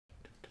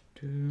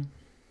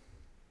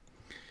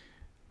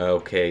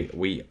Okay,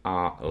 we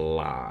are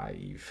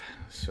live.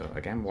 So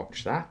again,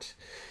 watch that.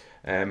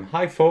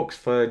 Hi folks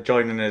for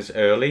joining us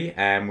early.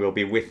 We'll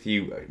be with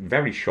you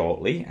very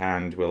shortly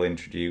and we'll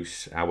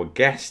introduce our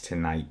guest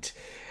tonight.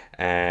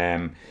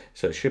 So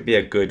it should be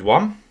a good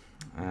one.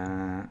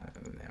 There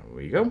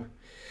we go.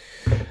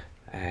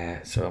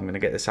 So I'm going to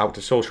get this out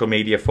to social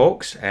media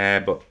folks.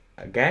 But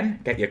again,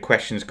 get your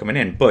questions coming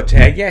in. But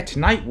yeah,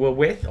 tonight we're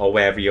with, or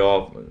wherever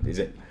you're, is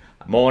it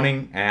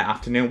morning,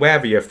 afternoon,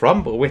 wherever you're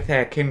from, but with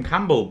Kim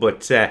Campbell.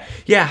 But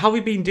yeah, how have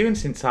you been doing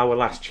since our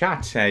last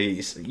chat?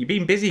 You've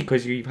been busy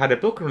because you've had a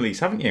book release,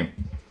 haven't you?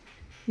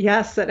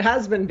 Yes, it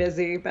has been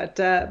busy, but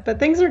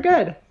things are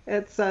good.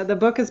 It's the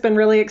book has been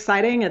really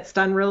exciting. It's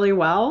done really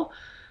well,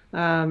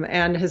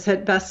 and has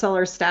hit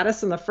bestseller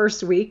status in the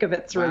first week of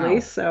its Wow.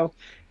 release. So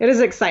it is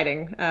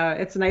exciting.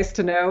 It's nice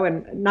to know,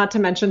 and not to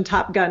mention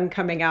Top Gun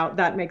coming out.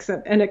 That makes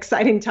it an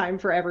exciting time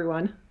for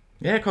everyone.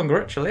 Yeah,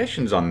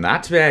 congratulations on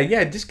that.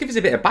 Yeah, just give us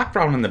a bit of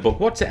background on the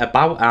book. What's it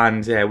about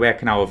and where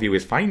can our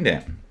viewers find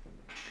it?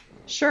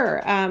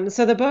 Sure.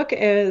 So the book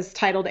is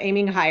titled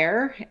Aiming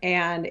Higher,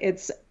 and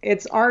it's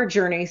our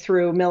journey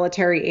through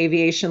military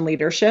aviation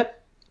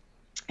leadership.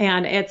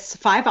 And it's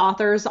five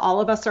authors. All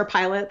of us are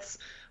pilots.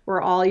 We're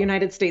all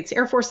United States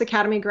Air Force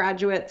Academy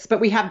graduates, but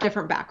we have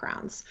different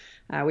backgrounds.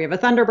 We have a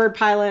Thunderbird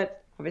pilot,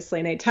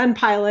 obviously an A-10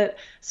 pilot,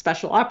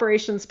 special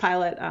operations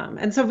pilot,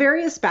 and so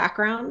various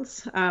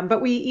backgrounds.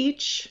 But we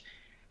each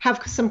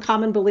have some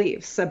common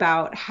beliefs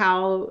about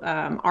how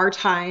our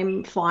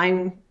time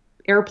flying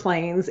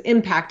airplanes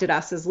impacted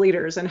us as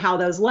leaders and how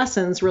those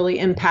lessons really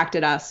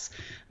impacted us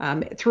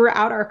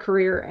throughout our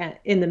career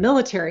in the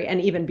military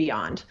and even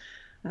beyond.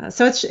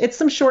 So it's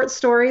some short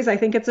stories. I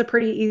think it's a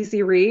pretty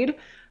easy read.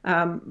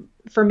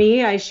 For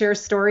me, I share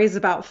stories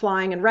about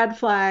flying in red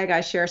flag.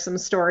 I share some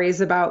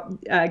stories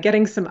about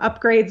getting some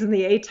upgrades in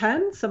the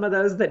A-10, some of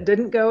those that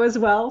didn't go as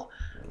well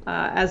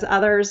as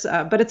others.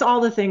 But it's all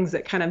the things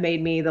that kind of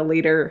made me the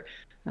leader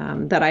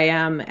that I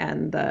am,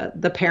 and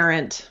the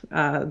parent,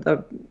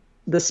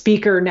 the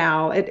speaker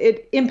now.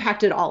 It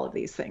impacted all of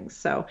these things.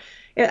 So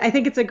I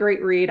think it's a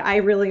great read. I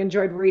really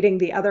enjoyed reading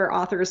the other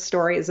authors'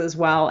 stories as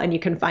well, and you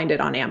can find it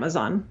on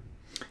Amazon.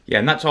 Yeah,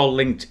 and that's all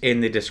linked in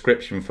the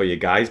description for you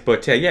guys.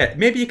 But yeah,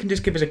 maybe you can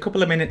just give us a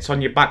couple of minutes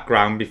on your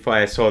background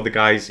before so the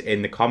guys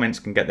in the comments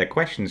can get their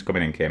questions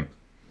coming in, Kim.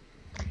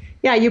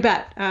 Yeah, you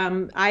bet.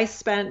 I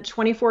spent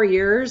 24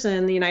 years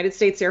in the United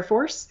States Air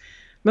Force.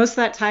 Most of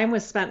that time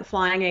was spent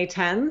flying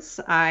A-10s.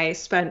 I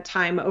spent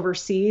time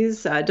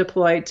overseas,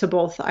 deployed to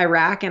both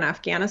Iraq and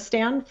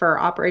Afghanistan for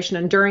Operation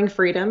Enduring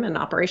Freedom and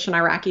Operation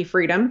Iraqi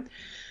Freedom.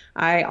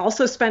 I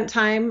also spent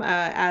time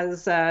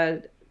as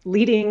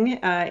leading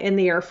in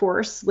the Air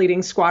Force,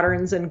 leading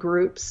squadrons and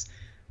groups,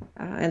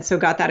 and so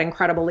got that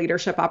incredible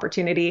leadership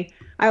opportunity.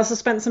 I also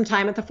spent some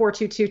time at the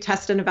 422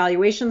 Test and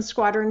Evaluation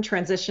Squadron,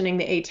 transitioning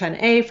the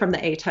A-10A from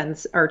the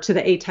A-10s or to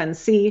the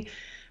A-10C,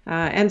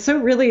 and so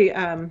really.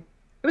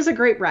 It was a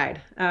great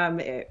ride.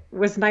 It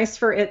was nice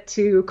for it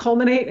to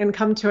culminate and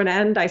come to an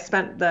end. I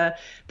spent the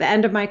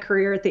end of my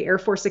career at the Air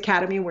Force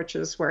Academy, which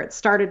is where it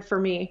started for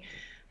me,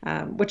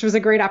 which was a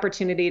great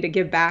opportunity to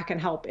give back and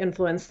help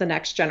influence the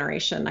next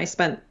generation. I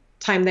spent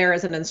time there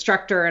as an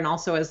instructor and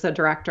also as the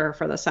director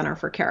for the Center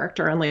for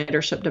Character and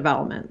Leadership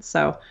Development.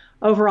 So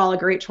overall, a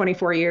great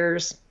 24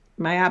 years.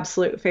 My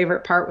absolute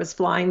favorite part was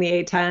flying the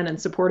A-10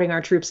 and supporting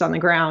our troops on the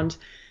ground.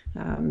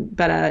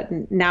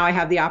 But now I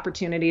have the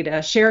opportunity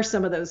to share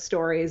some of those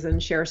stories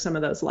and share some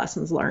of those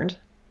lessons learned.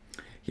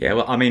 Yeah,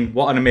 well, I mean,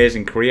 what an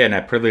amazing career and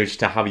a privilege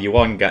to have you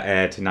on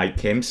tonight,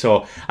 Kim.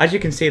 So, as you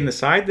can see on the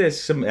side,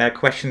 there's some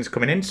questions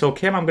coming in. So,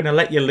 Kim, I'm going to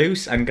let you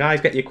loose, and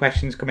guys, get your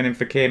questions coming in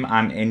for Kim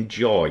and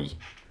enjoy.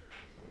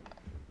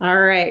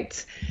 All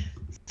right.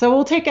 So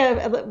we'll take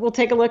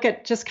a look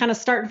at just kind of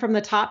starting from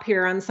the top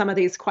here on some of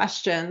these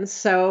questions.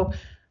 So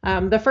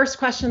the first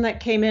question that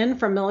came in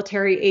from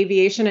military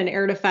aviation and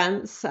air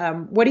defense,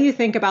 what do you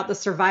think about the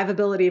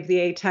survivability of the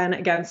A-10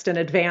 against an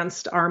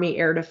advanced Army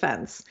air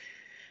defense?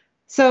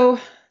 So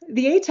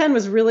the A-10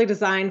 was really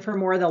designed for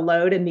more of the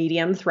low to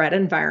medium threat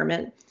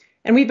environment,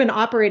 and we've been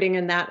operating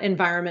in that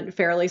environment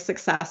fairly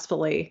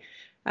successfully.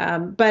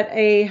 But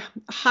a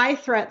high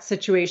threat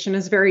situation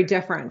is very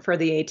different for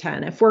the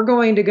A-10. If we're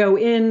going to go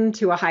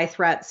into a high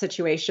threat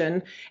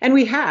situation, and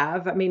we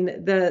have, I mean,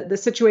 the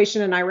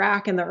situation in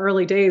Iraq in the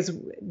early days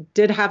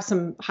did have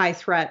some high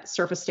threat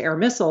surface to air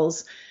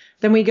missiles,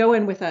 then we go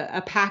in with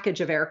a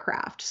package of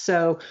aircraft.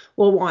 So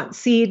we'll want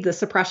SEAD, the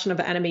suppression of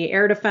enemy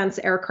air defense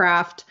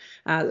aircraft.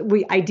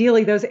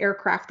 Ideally, those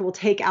aircraft will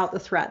take out the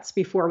threats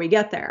before we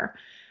get there.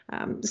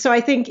 So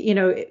I think,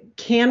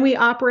 can we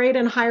operate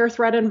in higher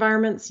threat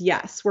environments?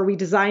 Yes. Were we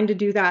designed to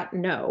do that?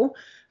 No.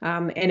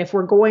 And if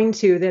we're going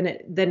to,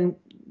 then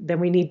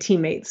we need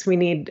teammates. We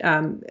need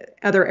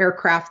other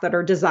aircraft that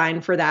are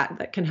designed for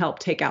that can help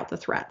take out the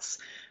threats.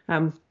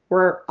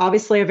 We're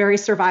obviously a very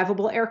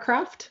survivable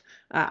aircraft.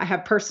 I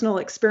have personal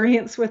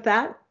experience with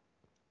that.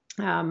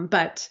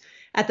 But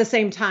at the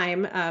same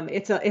time,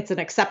 it's an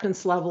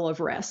acceptance level of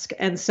risk.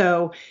 And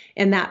so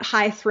in that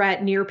high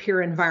threat, near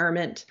peer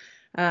environment,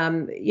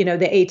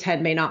 the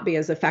A-10 may not be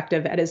as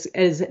effective as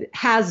it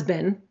has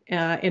been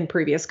in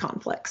previous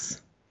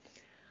conflicts.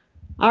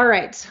 All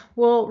right,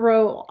 we'll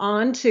roll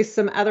on to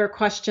some other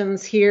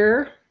questions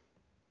here.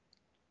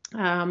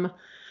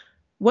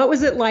 What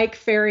was it like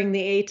ferrying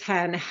the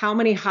A-10? How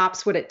many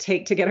hops would it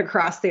take to get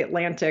across the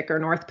Atlantic or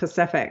North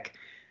Pacific?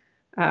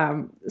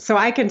 So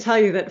I can tell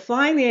you that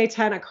flying the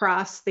A-10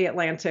 across the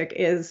Atlantic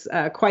is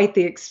quite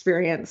the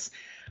experience.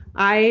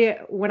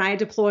 When I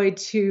deployed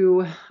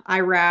to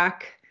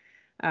Iraq,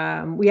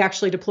 we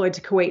actually deployed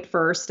to Kuwait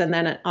first and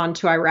then on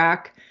to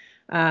Iraq.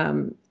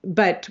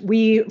 But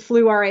we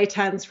flew our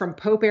A-10s from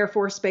Pope Air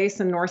Force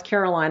Base in North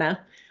Carolina.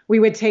 We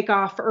would take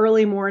off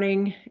early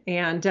morning,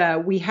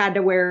 and we had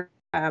to wear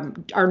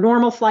our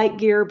normal flight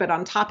gear, but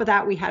on top of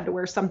that, we had to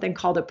wear something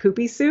called a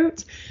poopy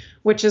suit,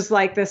 which is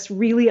like this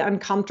really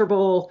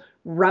uncomfortable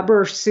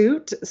rubber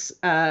suit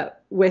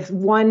with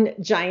one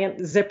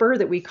giant zipper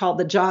that we called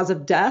the jaws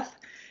of death.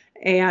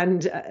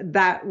 And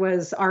that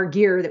was our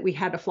gear that we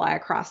had to fly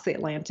across the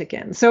Atlantic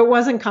in. So it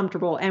wasn't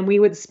comfortable. And we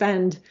would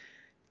spend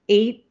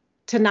 8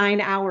 to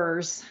 9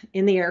 hours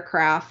in the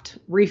aircraft,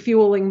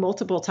 refueling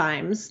multiple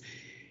times.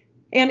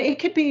 And it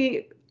could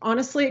be,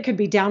 honestly, it could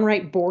be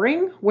downright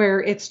boring,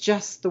 where it's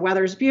just the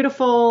weather's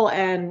beautiful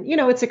and,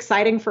 it's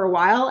exciting for a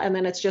while. And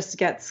then it just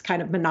gets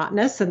kind of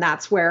monotonous. And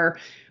that's where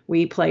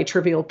we play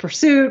Trivial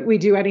Pursuit. We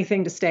do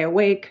anything to stay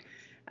awake.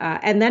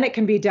 And then it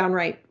can be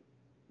downright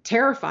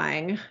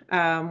terrifying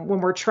when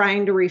we're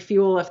trying to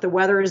refuel. If the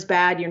weather is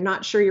bad, you're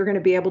not sure you're going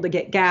to be able to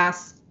get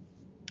gas.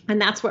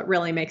 And that's what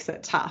really makes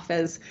it tough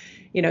is,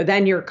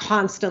 then you're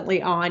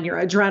constantly on, your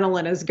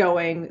adrenaline is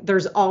going.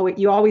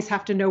 You always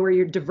have to know where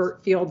your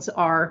divert fields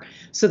are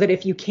so that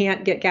if you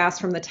can't get gas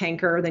from the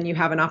tanker, then you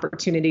have an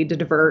opportunity to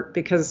divert,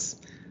 because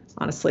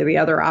honestly, the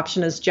other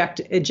option is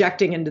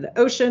ejecting into the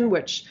ocean,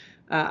 which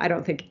I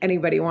don't think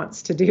anybody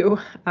wants to do.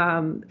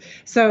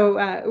 So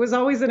it was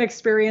always an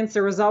experience.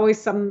 There's always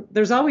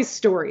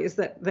stories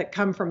that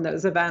come from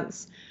those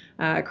events,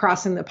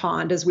 crossing the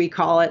pond, as we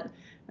call it.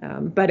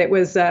 But it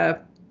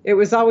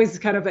was always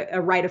kind of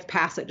a rite of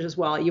passage as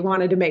well. You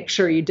wanted to make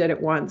sure you did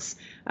it once.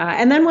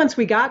 And then once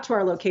we got to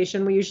our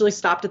location, we usually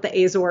stopped at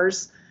the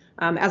Azores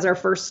as our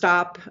first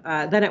stop.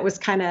 Then it was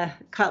kind of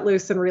cut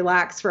loose and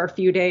relax for a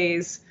few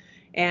days,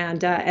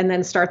 and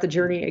then start the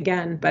journey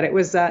again. But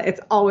it's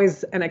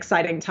always an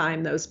exciting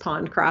time, those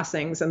pond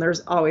crossings, and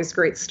there's always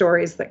great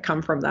stories that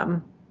come from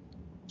them.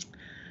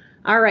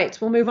 All right,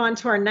 we'll move on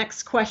to our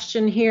next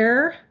question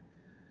here.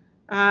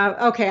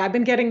 Okay, I've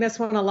been getting this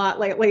one a lot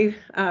lately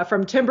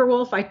from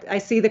Timberwolf. I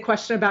see the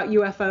question about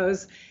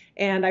UFOs,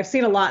 and I've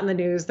seen a lot in the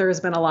news. There's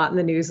been a lot in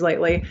the news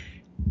lately.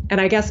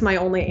 And I guess my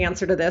only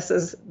answer to this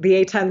is the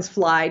A-10s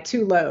fly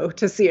too low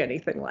to see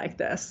anything like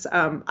this.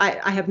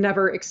 I have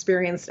never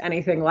experienced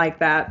anything like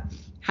that.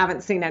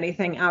 Haven't seen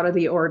anything out of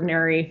the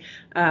ordinary.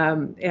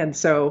 And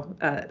so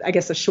I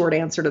guess a short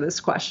answer to this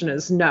question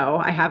is no,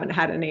 I haven't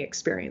had any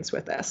experience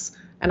with this.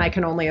 And I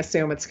can only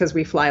assume it's because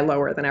we fly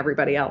lower than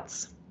everybody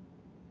else.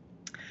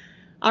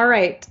 All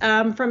right,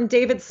 from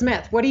David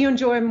Smith, what do you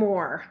enjoy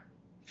more,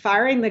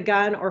 firing the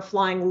gun or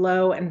flying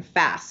low and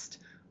fast,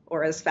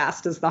 or as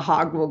fast as the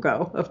hog will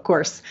go, of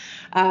course?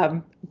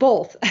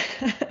 Both.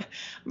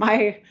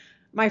 My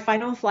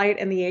final flight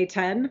in the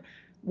A-10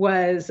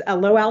 was a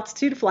low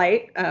altitude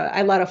flight.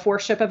 I led a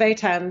 4-ship of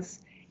A-10s,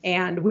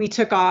 and we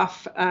took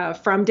off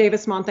from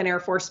Davis-Monthan Air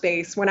Force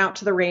Base, went out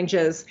to the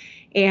ranges,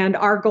 and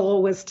our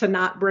goal was to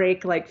not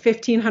break like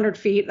 1,500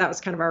 feet. That was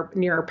kind of our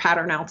near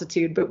pattern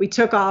altitude, but we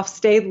took off,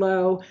 stayed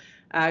low,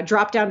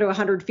 dropped down to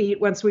 100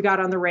 feet once we got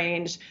on the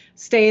range,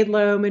 stayed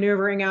low,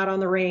 maneuvering out on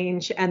the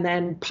range, and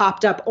then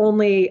popped up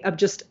only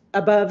just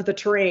above the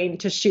terrain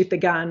to shoot the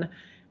gun,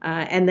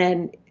 and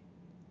then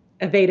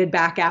evaded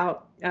back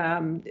out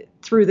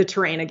through the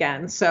terrain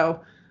again.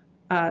 So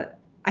I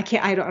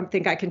don't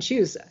think I can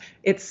choose.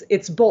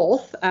 It's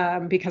both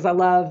because I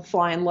love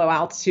flying low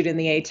altitude in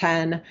the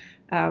A-10.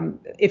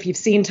 If you've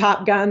seen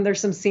Top Gun,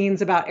 there's some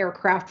scenes about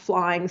aircraft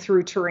flying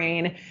through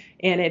terrain,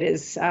 and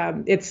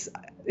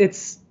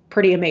it's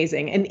pretty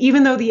amazing. And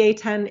even though the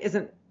A-10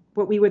 isn't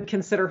what we would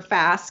consider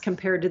fast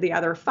compared to the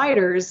other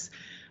fighters,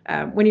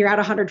 when you're at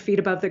 100 feet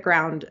above the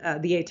ground,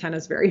 the A-10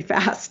 is very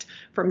fast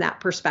from that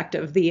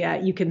perspective.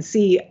 You can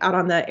see out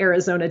on the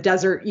Arizona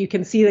desert, you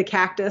can see the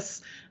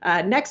cactus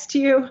next to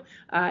you,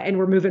 and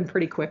we're moving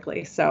pretty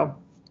quickly. So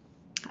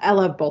I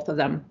love both of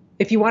them.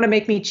 If you want to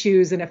make me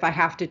choose, and if I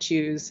have to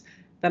choose,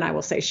 then I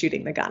will say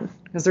shooting the gun,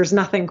 because there's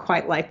nothing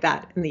quite like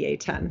that in the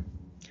A-10.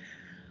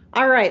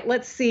 All right,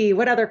 let's see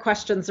what other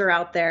questions are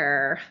out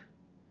there.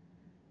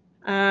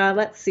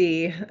 Let's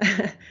see.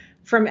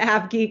 From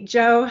AvGeek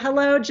Joe.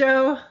 Hello,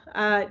 Joe.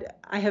 I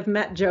have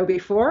met Joe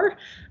before.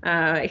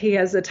 He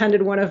has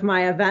attended one of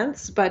my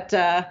events, but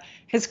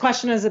his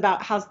question is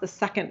about how's the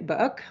second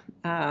book.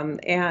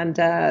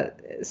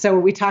 So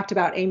we talked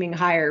about aiming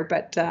higher,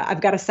 but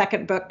I've got a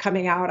second book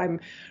coming out. I'm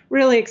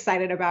really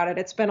excited about it.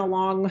 It's been a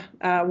long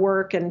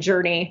work and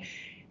journey.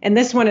 And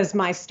this one is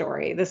my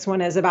story. This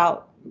one is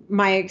about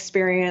my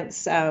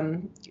experience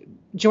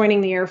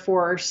joining the Air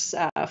Force,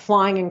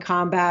 flying in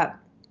combat,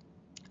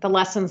 the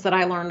lessons that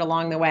I learned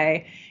along the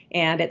way.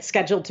 And it's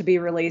scheduled to be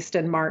released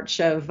in March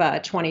of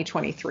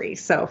 2023.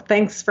 So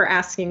thanks for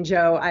asking,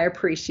 Joe. I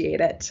appreciate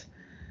it.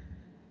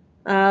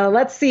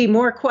 Let's see,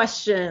 more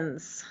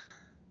questions.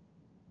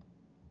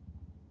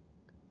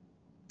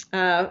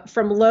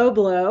 From Low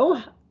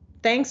Blow,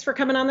 thanks for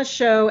coming on the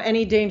show.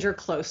 Any danger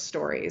close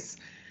stories?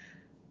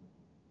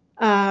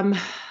 Yeah,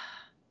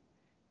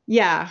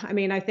 I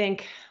mean, I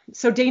think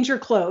so. Danger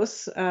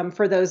close,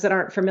 for those that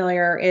aren't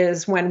familiar,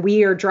 is when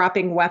we are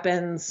dropping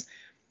weapons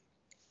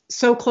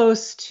so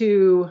close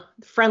to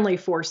friendly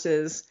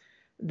forces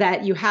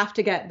that you have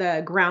to get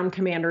the ground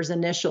commander's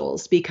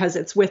initials because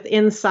it's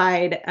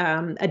inside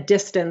a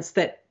distance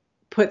that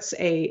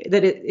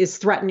that it is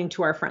threatening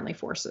to our friendly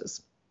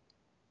forces.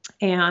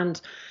 And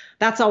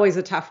that's always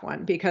a tough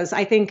one because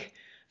I think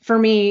for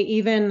me,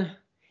 even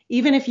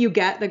if you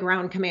get the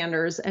ground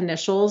commander's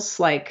initials,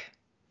 like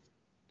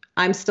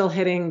I'm still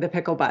hitting the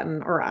pickle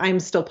button or I'm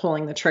still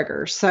pulling the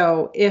trigger.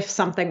 So if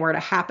something were to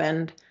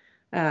happen,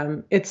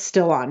 it's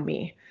still on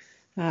me.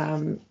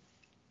 So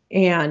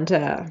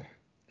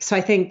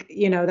I think,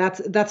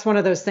 that's one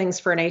of those things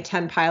for an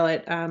A-10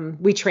 pilot.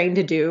 We train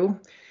to do.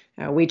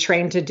 We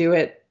train to do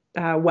it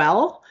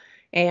well.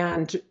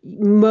 And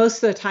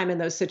most of the time in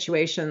those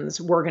situations,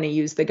 we're going to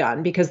use the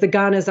gun because the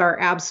gun is our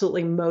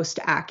absolutely most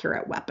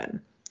accurate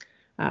weapon.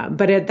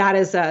 But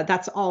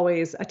that's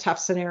always a tough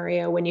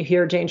scenario when you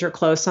hear danger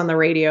close on the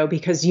radio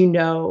because you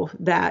know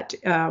that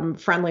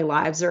friendly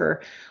lives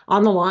are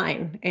on the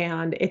line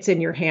and it's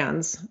in your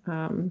hands.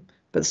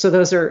 But so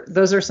those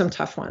are some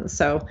tough ones.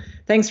 So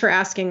thanks for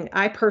asking.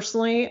 I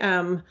personally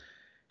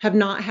have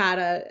not had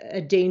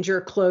a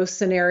danger close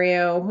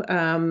scenario.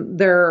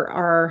 There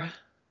are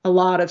a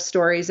lot of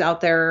stories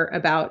out there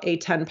about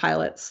A-10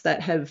 pilots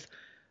that have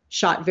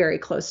shot very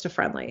close to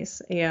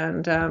friendlies,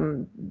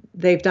 and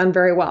they've done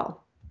very well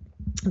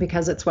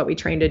because it's what we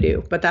train to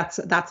do. But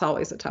that's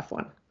always a tough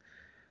one.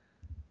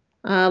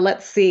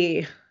 Let's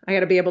see. I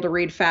got to be able to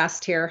read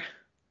fast here.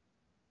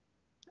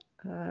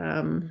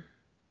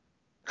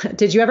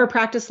 Did you ever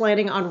practice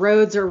landing on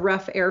roads or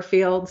rough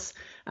airfields?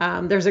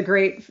 There's a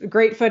great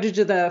footage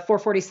of the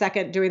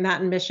 442nd doing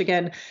that in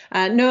Michigan.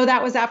 No,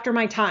 that was after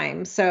my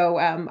time. So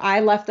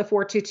I left the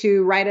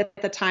 422 right at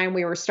the time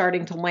we were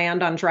starting to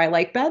land on dry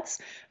lake beds.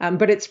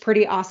 But it's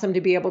pretty awesome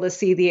to be able to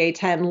see the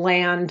A-10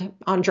 land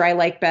on dry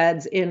lake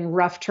beds in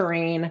rough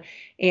terrain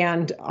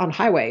and on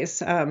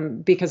highways.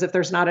 Because if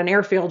there's not an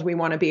airfield, we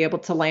want to be able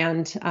to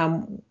land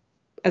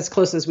as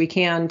close as we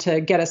can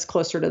to get us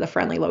closer to the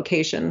friendly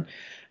location.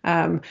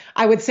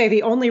 I would say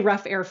the only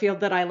rough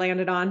airfield that I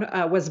landed on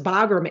was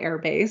Bagram Air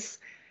Base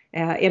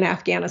in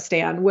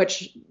Afghanistan,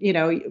 which,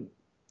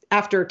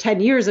 after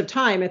 10 years of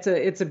time,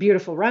 it's a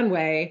beautiful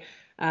runway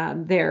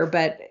there.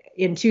 But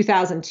in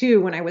 2002,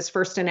 when I was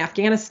first in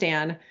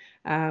Afghanistan,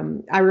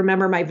 I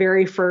remember my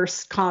very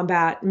first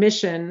combat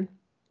mission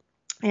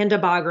into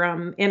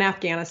Bagram in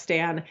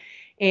Afghanistan.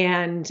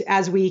 And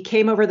as we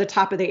came over the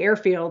top of the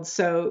airfield,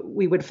 so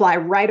we would fly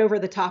right over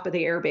the top of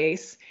the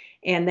airbase.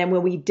 And then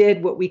when we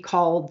did what we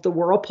called the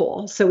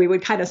whirlpool, so we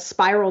would kind of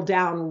spiral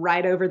down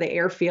right over the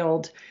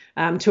airfield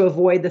to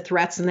avoid the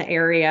threats in the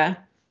area.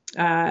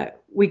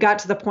 We got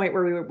to the point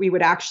where we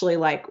would actually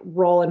like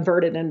roll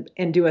inverted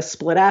and do a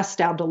split S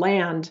down to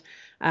land,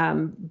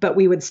 but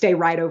we would stay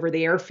right over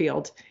the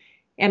airfield.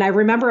 And I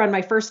remember on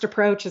my first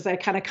approach, as I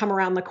kind of come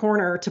around the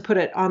corner to put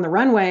it on the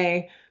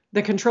runway,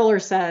 the controller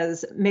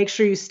says, make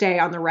sure you stay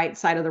on the right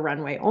side of the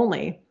runway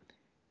only,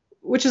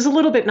 which is a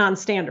little bit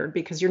non-standard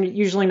because you're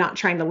usually not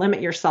trying to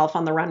limit yourself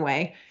on the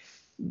runway.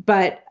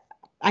 But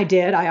I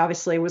did. I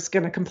obviously was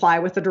going to comply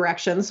with the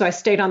directions. So I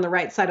stayed on the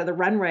right side of the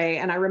runway.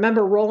 And I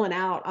remember rolling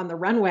out on the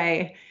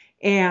runway.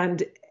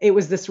 And it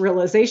was this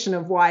realization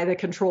of why the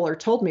controller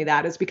told me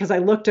that is because I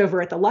looked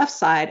over at the left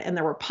side and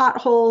there were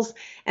potholes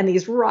and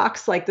these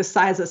rocks like the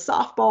size of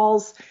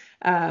softballs.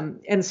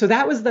 And so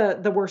that was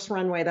the worst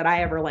runway that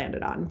I ever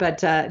landed on. But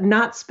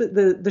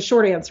the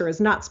short answer is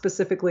not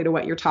specifically to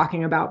what you're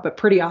talking about, but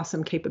pretty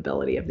awesome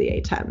capability of the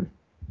A-10.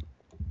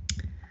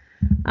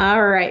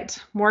 All right,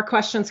 more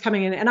questions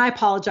coming in. And I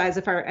apologize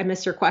if I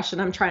missed your question.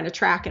 I'm trying to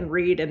track and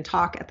read and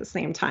talk at the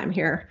same time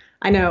here.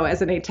 I know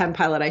as an A-10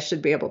 pilot, I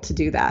should be able to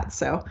do that.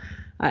 So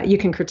you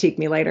can critique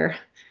me later.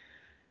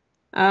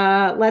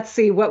 Let's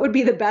see. What would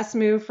be the best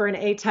move for an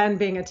A-10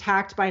 being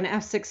attacked by an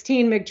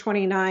F-16,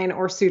 MiG-29,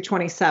 or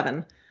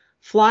Su-27?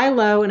 Fly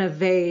low and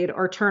evade,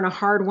 or turn a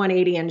hard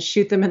 180 and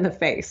shoot them in the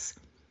face.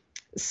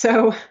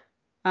 So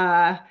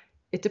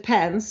it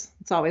depends.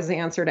 It's always the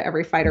answer to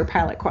every fighter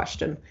pilot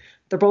question.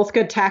 They're both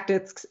good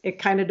tactics. It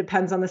kind of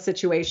depends on the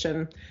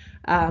situation.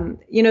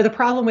 The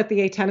problem with the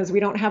A-10 is we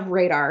don't have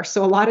radar.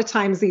 So a lot of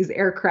times these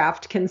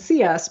aircraft can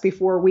see us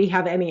before we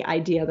have any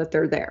idea that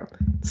they're there.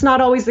 It's not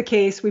always the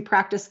case. We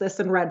practice this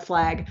in red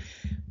flag.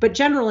 But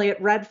generally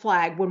at red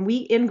flag, when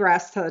we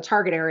ingress to the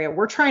target area,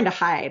 we're trying to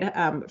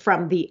hide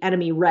from the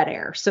enemy red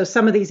air. So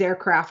some of these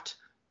aircraft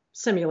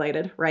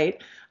simulated,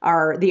 right,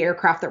 are the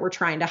aircraft that we're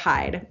trying to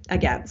hide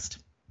against.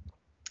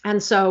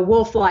 And so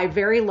we'll fly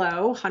very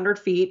low, 100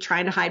 feet,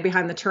 trying to hide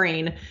behind the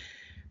terrain.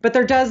 But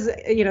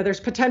there's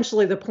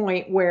potentially the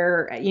point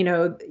where,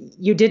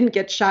 you didn't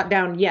get shot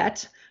down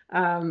yet.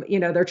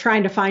 They're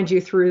trying to find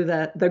you through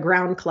the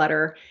ground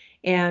clutter.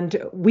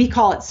 And we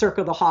call it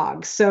circle the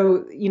hog.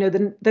 So,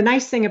 the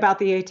nice thing about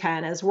the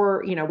A-10 is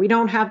we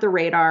don't have the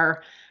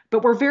radar,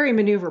 but we're very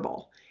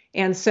maneuverable.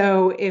 And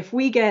so if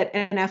we get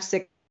an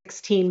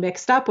F-16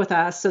 mixed up with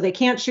us, so they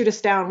can't shoot us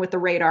down with the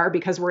radar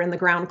because we're in the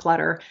ground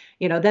clutter,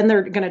 then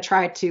they're going to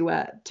try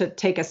to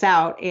take us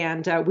out.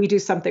 And we do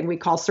something we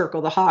call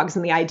circle the hogs.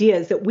 And the idea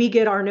is that we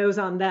get our nose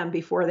on them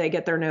before they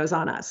get their nose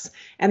on us.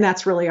 And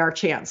that's really our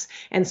chance.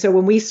 And so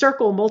when we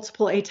circle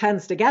multiple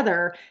A-10s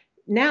together,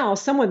 now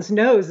someone's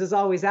nose is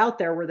always out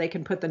there where they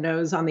can put the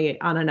nose on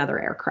another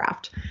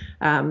aircraft.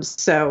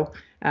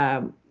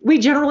 We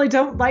generally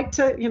don't like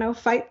to,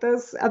 fight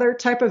those other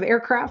type of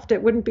aircraft.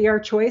 It wouldn't be our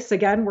choice.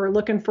 Again, we're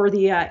looking for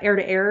the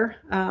air-to-air,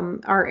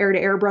 our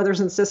air-to-air brothers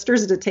and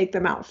sisters to take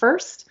them out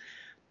first.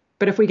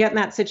 But if we get in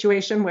that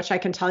situation, which I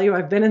can tell you,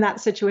 I've been in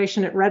that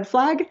situation at Red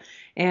Flag,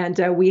 and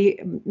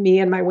me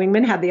and my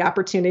wingman had the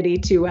opportunity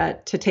to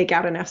take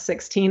out an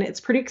F-16. It's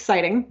pretty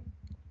exciting.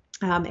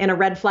 In a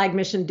Red Flag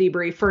mission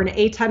debrief for an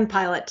A-10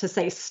 pilot to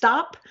say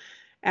stop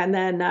and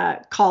then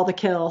call the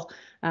kill.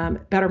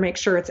 Better make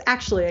sure it's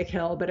actually a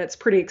kill, but it's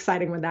pretty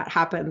exciting when that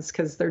happens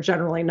because they're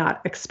generally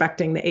not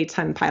expecting the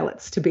A-10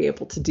 pilots to be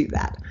able to do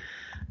that.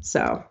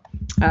 So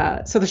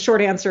the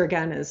short answer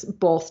again is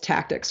both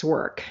tactics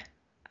work.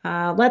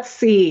 Let's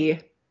see.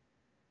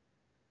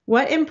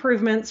 What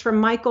improvements from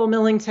Michael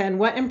Millington,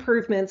 what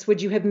improvements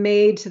would you have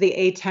made to the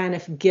A-10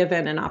 if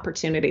given an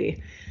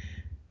opportunity?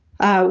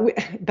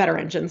 Better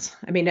engines.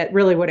 I mean,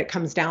 really what it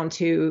comes down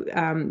to,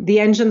 the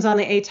engines on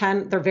the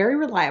A-10, they're very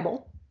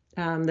reliable.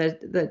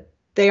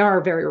 They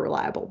are very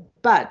reliable.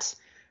 But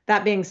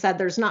that being said,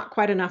 there's not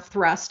quite enough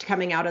thrust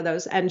coming out of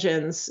those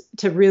engines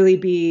to really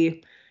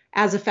be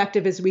as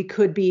effective as we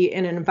could be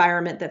in an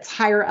environment that's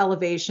higher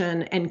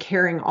elevation and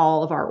carrying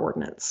all of our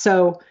ordnance.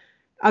 So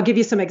I'll give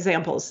you some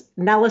examples.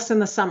 Nellis in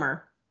the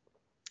summer,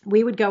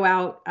 we would go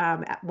out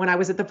when I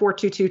was at the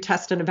 422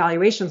 Test and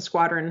Evaluation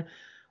Squadron.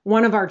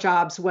 One of our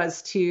jobs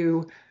was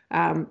to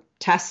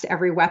test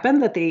every weapon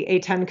that the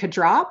A-10 could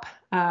drop.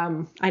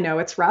 I know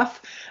it's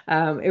rough.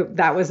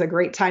 That was a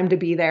great time to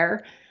be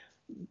there.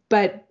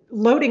 But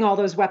loading all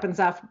those weapons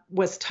up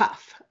was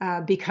tough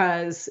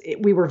because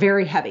we were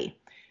very heavy.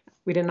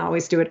 We didn't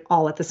always do it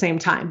all at the same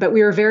time, but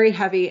we were very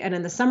heavy. And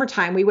in the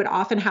summertime, we would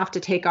often have to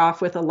take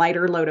off with a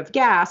lighter load of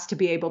gas to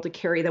be able to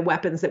carry the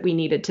weapons that we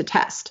needed to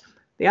test.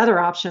 The other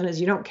option is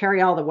you don't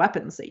carry all the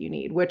weapons that you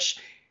need, which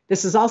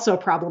this is also a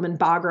problem in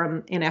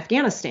Bagram in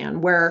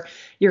Afghanistan, where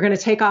you're going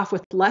to take off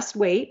with less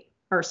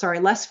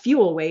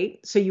fuel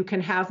weight, so you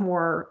can have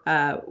more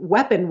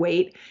weapon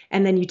weight,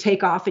 and then you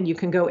take off and you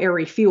can go air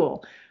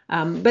refuel.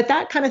 But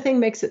that kind of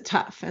thing makes it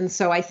tough. And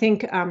so I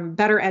think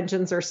better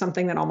engines are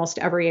something that almost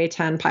every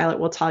A-10 pilot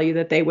will tell you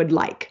that they would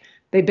like.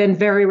 They've been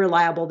very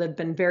reliable. They've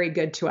been very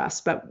good to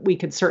us, but we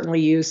could certainly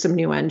use some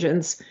new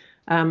engines,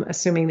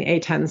 assuming the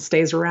A-10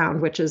 stays around,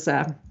 which is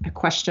a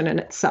question in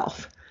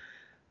itself.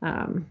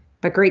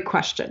 But great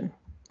question.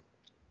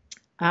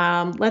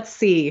 Let's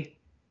see.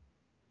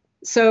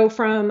 So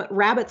from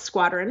Rabbit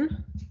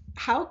Squadron,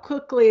 how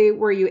quickly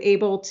were you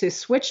able to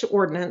switch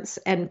ordnance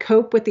and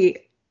cope with the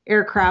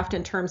aircraft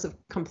in terms of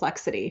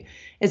complexity?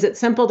 Is it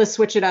simple to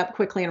switch it up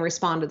quickly and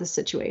respond to the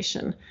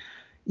situation?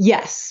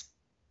 Yes,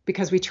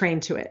 because we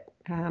trained to it.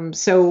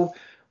 So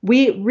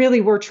we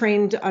really were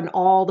trained on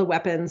all the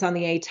weapons on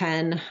the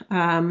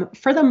A-10.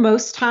 For the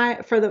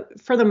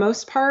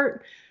most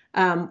part,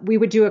 we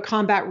would do a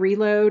combat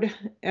reload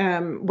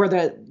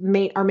where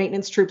our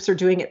maintenance troops are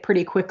doing it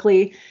pretty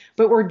quickly,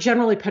 but we're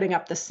generally putting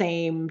up the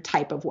same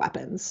type of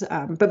weapons.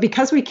 But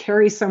because we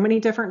carry so many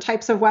different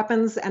types of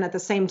weapons, and at the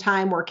same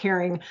time we're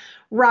carrying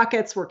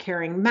rockets, we're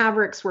carrying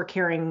Mavericks, we're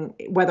carrying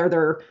whether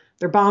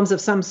they're bombs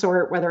of some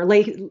sort, whether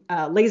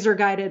laser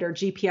guided or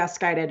GPS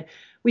guided,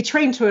 we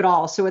train to it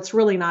all, so it's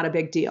really not a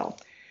big deal.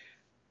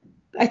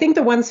 I think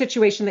the one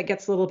situation that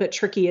gets a little bit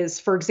tricky is,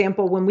 for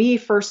example, when we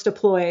first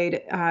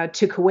deployed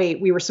to Kuwait,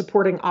 we were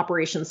supporting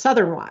Operation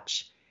Southern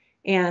Watch.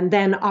 And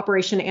then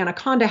Operation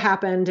Anaconda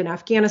happened in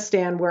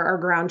Afghanistan, where our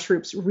ground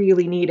troops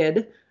really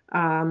needed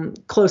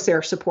close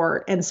air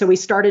support. And so we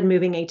started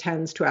moving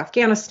A-10s to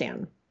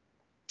Afghanistan.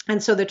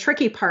 And so the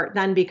tricky part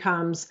then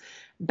becomes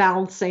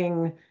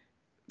balancing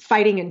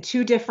fighting in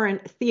two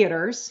different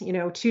theaters,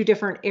 two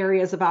different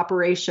areas of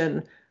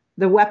operation.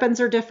 The weapons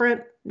are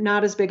different,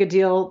 not as big a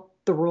deal.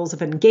 The rules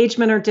of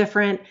engagement are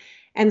different.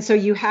 And so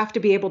you have to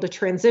be able to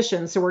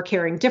transition. So we're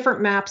carrying different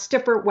maps,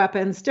 different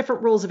weapons,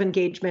 different rules of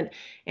engagement,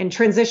 and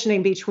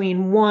transitioning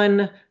between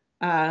one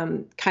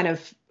kind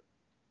of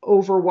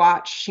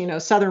Overwatch,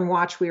 Southern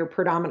Watch, we were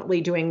predominantly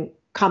doing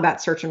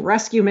combat search and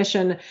rescue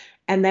mission.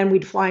 And then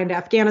we'd fly into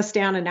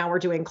Afghanistan, and now we're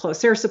doing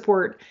close air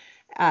support.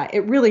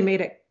 It really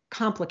made it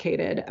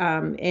complicated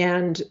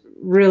and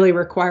really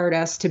required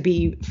us to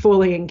be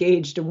fully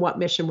engaged in what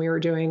mission we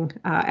were doing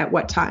at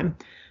what time.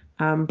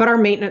 But our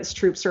maintenance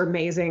troops are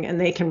amazing,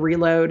 and they can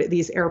reload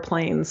these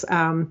airplanes.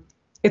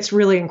 It's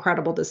really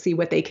incredible to see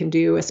what they can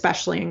do,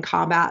 especially in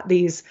combat.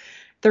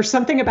 There's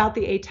something about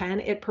the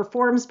A-10. It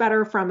performs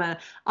better from a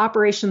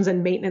operations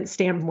and maintenance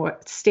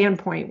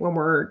standpoint when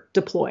we're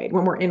deployed,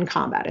 when we're in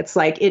combat. It's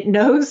like it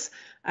knows,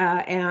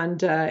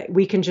 and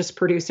we can just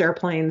produce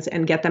airplanes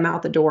and get them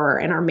out the door.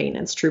 And our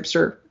maintenance troops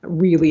are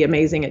really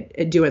amazing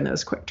at doing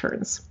those quick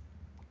turns.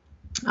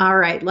 All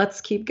right,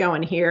 let's keep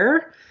going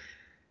here.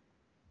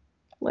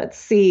 Let's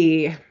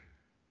see.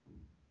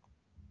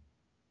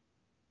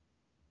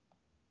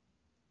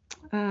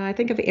 I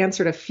think I've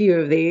answered a few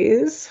of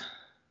these.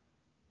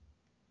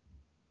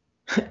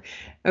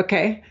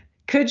 Okay.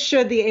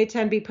 Should the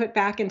A-10 be put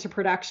back into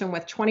production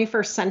with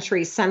 21st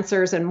century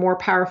sensors and more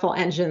powerful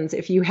engines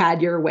if you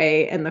had your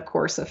way in the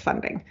course of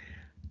funding?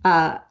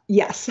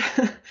 Yes.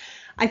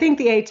 I think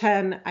the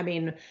A-10, I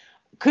mean,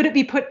 could it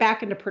be put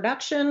back into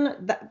production?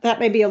 That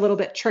may be a little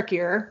bit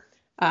trickier.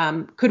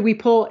 Could we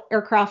pull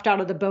aircraft out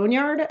of the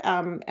boneyard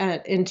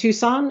in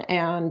Tucson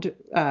and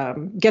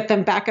get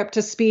them back up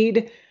to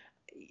speed?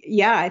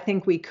 Yeah, I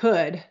think we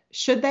could.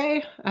 Should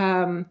they?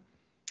 I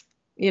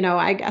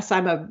guess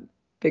I'm a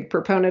big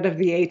proponent of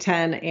the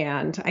A-10,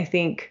 and I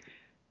think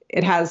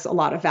it has a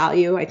lot of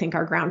value. I think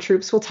our ground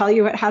troops will tell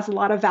you it has a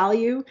lot of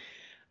value.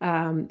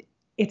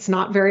 It's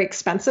not very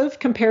expensive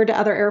compared to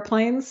other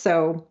airplanes.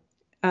 So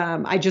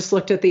I just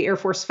looked at the Air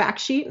Force fact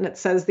sheet, and it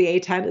says the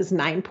A-10 is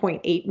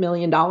 $9.8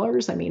 million.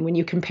 I mean, when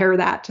you compare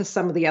that to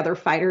some of the other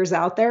fighters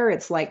out there,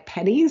 it's like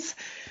pennies.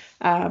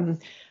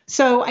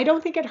 So I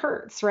don't think it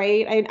hurts,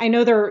 right? I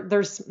know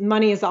there's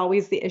money is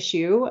always the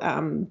issue,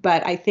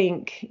 but I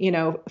think,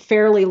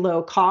 fairly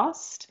low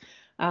cost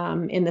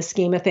in the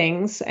scheme of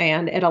things,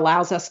 and it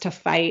allows us to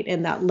fight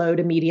in that low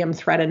to medium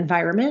threat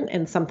environment,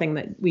 and something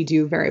that we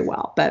do very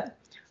well. But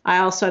I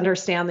also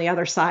understand the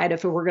other side.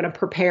 If we're going to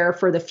prepare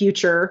for the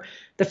future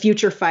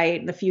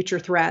fight, the future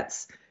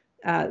threats,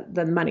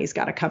 the money's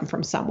got to come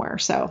from somewhere.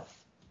 So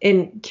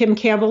in Kim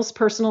Campbell's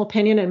personal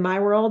opinion, in my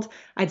world,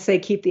 I'd say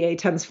keep the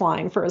A-10s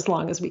flying for as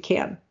long as we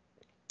can.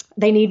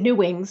 They need new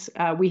wings.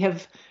 We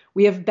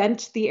have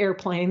bent the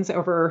airplanes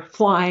over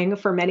flying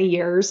for many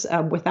years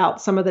without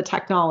some of the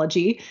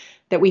technology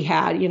that we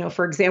had.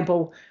 For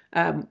example,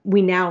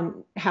 we now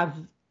have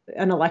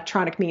an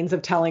electronic means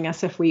of telling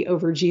us if we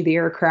over-G the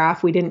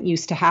aircraft. We didn't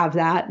used to have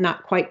that,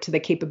 not quite to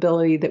the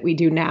capability that we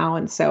do now.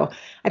 And so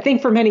I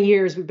think for many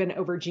years we've been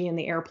over-Ging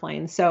the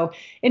airplane. So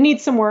it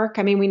needs some work.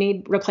 I mean, we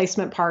need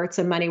replacement parts,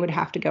 and money would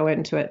have to go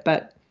into it.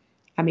 But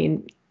I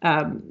mean,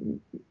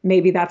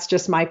 maybe that's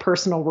just my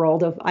personal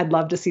world of I'd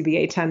love to see the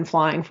A-10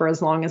 flying for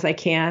as long as I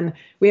can.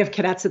 We have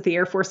cadets at the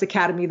Air Force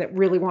Academy that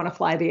really want to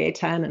fly the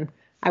A-10, and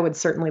I would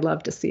certainly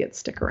love to see it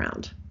stick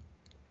around.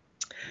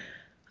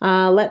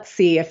 Let's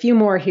see, a few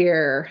more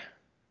here.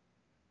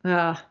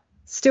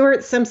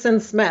 Stuart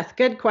Simpson Smith,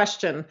 good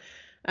question.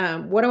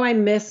 What do I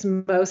miss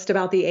most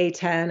about the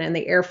A-10 and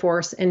the Air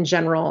Force in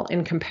general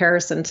in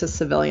comparison to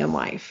civilian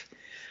life?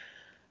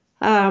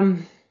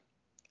 I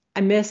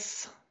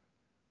miss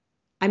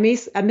the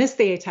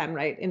A-10,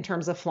 right, in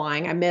terms of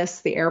flying. I miss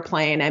the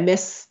airplane. I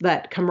miss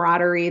that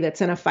camaraderie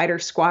that's in a fighter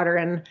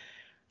squadron.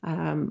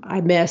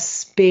 I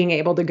miss being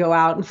able to go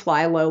out and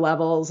fly low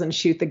levels and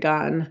shoot the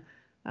gun.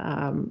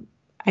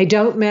 I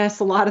don't miss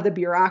a lot of the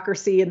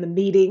bureaucracy and the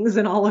meetings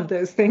and all of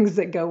those things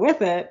that go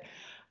with it.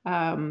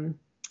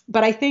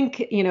 But I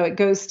think, it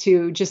goes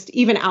to just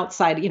even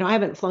outside, I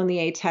haven't flown the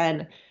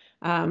A-10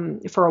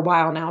 for a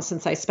while now,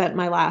 since I spent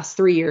my last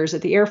 3 years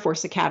at the Air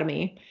Force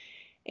Academy.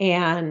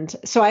 And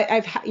so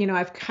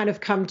I've kind of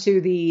come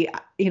to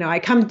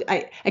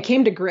I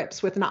came to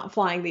grips with not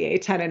flying the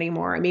A-10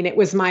 anymore. I mean, it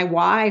was my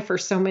why for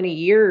so many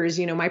years.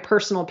 My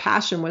personal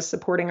passion was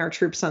supporting our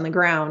troops on the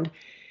ground.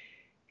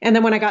 And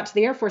then when I got to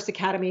the Air Force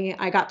Academy,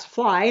 I got to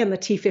fly in the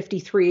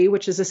T-53,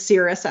 which is a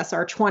Cirrus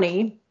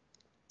SR-20.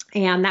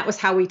 And that was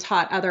how we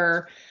taught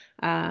other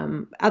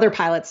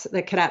pilots,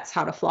 the cadets,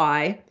 how to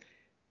fly.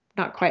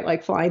 Not quite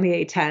like flying the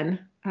A-10.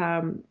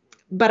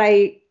 But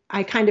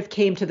I kind of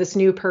came to this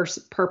new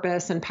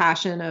purpose and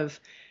passion of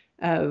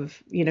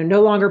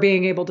no longer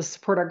being able to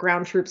support our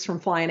ground troops from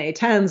flying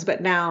A-10s,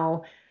 but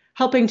now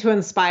helping to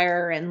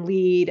inspire and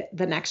lead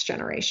the next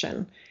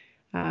generation.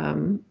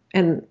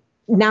 And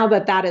now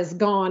that is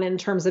gone in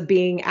terms of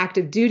being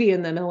active duty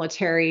in the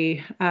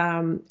military,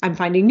 I'm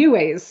finding new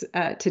ways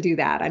to do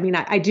that. I mean,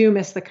 I do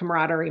miss the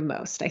camaraderie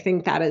most. I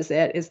think that is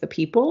the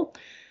people.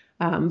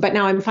 But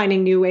now I'm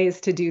finding new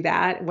ways to do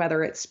that,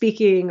 whether it's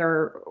speaking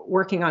or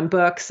working on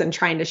books and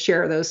trying to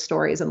share those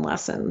stories and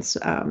lessons.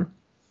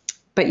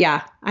 But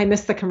yeah, I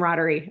miss the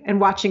camaraderie, and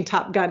watching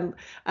Top Gun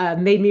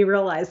made me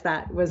realize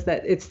that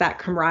it's that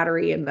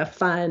camaraderie and the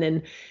fun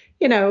and,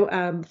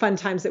 fun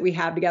times that we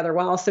have together,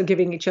 while also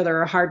giving each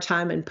other a hard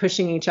time and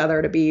pushing each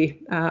other to be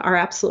our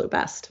absolute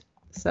best.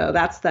 So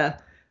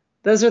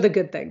those are the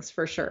good things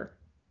for sure.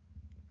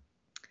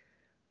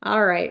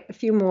 All right, a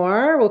few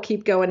more. We'll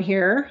keep going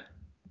here.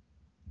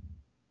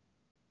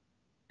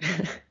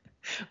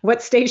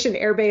 What station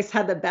airbase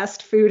had the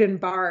best food and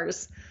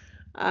bars?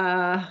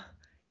 Uh,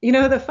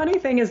 the funny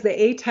thing is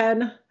the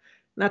A-10,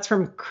 that's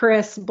from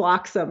Chris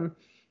Bloxham.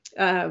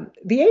 The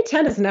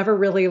A-10 has never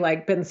really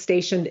like been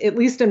stationed, at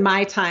least in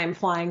my time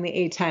flying the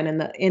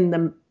A-10 in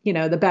the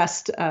the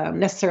best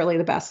necessarily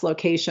the best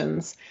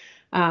locations.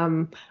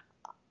 Um,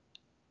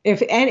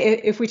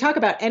 if we talk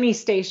about any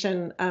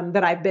station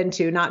that I've been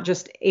to, not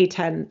just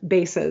A-10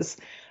 bases,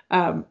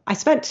 I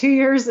spent 2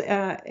 years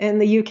in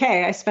the UK.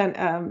 I spent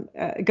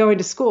going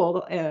to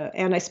school,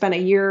 and I spent a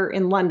year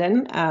in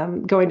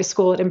London going to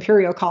school at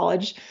Imperial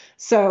College.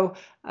 So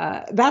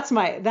that's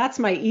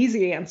my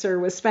easy answer.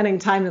 Was spending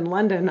time in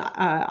London.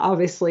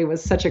 Obviously,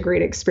 was such a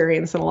great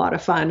experience and a lot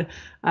of fun.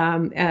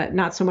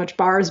 Not so much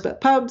bars, but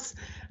pubs.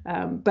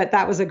 But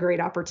that was a great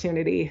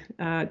opportunity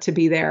to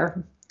be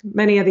there.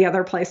 Many of the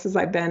other places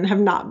I've been have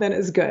not been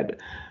as good.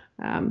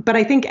 But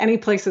I think any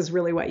place is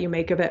really what you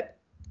make of it.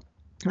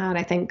 And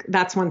I think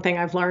that's one thing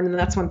I've learned. And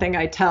that's one thing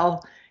I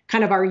tell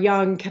kind of our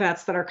young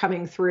cadets that are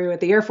coming through at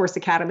the Air Force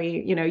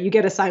Academy. You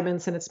get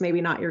assignments and it's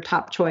maybe not your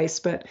top choice,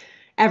 but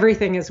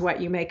everything is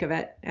what you make of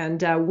it.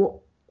 And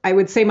I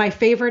would say my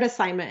favorite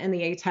assignment in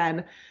the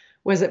A-10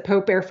 was at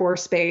Pope Air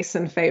Force Base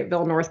in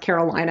Fayetteville, North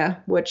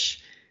Carolina,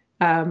 which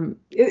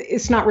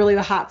it's not really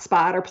the hot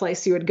spot or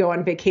place you would go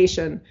on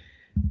vacation.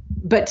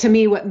 But to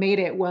me, what made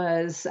it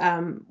was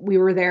we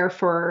were there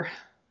for,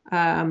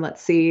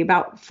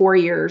 about 4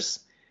 years.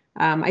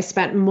 I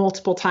spent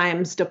multiple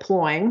times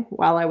deploying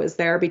while I was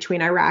there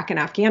between Iraq and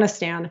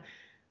Afghanistan.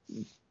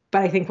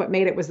 But I think what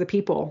made it was the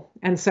people.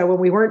 And so when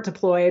we weren't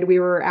deployed, we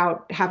were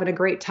out having a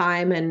great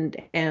time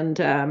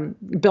and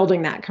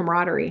building that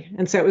camaraderie.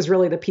 And so it was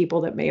really the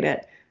people that made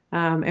it.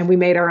 And we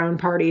made our own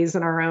parties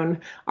and our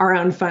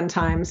own fun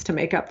times to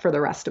make up for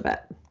the rest of it.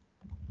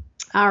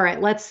 All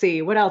right, let's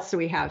see. What else do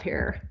we have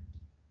here?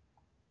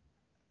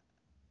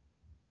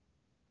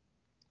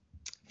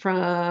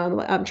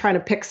 I'm trying to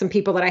pick some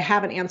people that I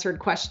haven't answered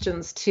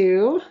questions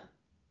to.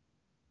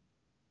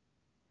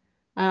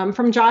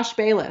 From Josh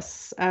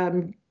Bayless.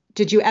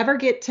 Did you ever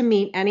get to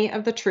meet any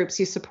of the troops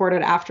you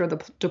supported after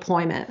the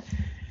deployment?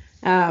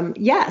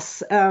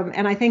 Yes.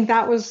 And I think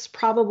that was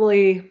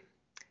probably,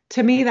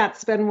 to me,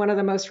 that's been one of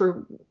the most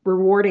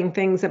rewarding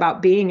things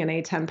about being an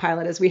A-10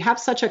 pilot is we have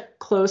such a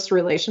close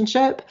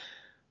relationship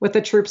with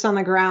the troops on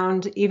the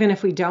ground, even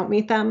if we don't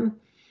meet them.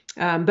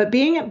 But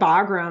being at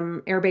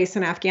Bagram Air Base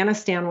in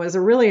Afghanistan was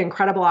a really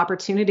incredible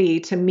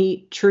opportunity to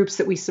meet troops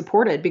that we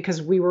supported because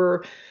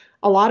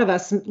a lot of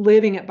us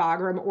living at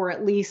Bagram, or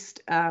at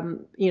least,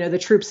 the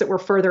troops that were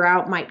further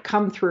out might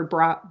come through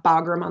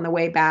Bagram on the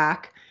way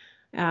back.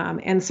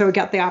 And so we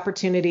got the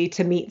opportunity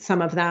to meet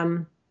some of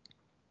them.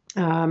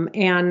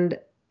 And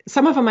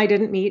some of them I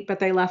didn't meet, but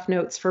they left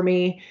notes for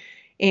me.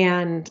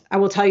 And I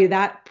will tell you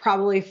that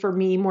probably for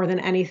me more than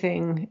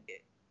anything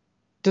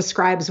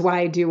describes why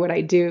I do what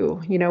I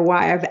do.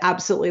 Why I've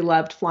absolutely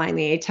loved flying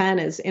the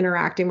A-10 is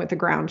interacting with the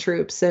ground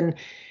troops and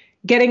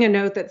getting a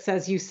note that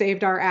says, "You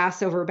saved our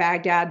ass over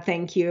Baghdad.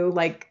 Thank you."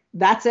 Like,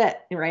 that's it,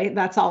 right?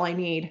 That's all I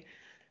need.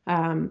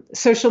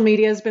 Social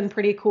media has been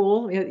pretty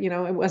cool. It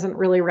wasn't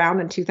really around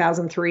in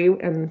 2003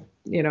 and,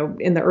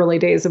 in the early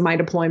days of my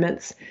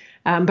deployments.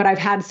 But I've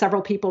had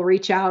several people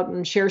reach out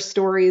and share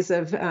stories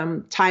of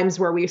times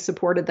where we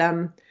supported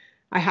them.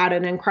 I had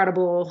an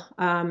incredible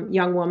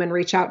young woman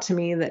reach out to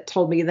me that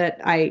told me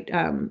that I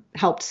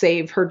helped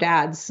save her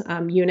dad's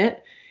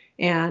unit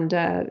and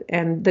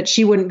that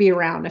she wouldn't be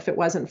around if it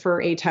wasn't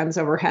for A-10s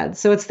overhead.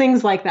 So it's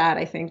things like that,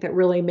 I think, that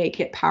really make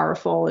it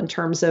powerful in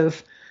terms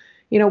of,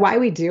 why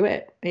we do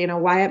it,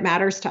 why it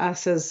matters to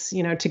us is,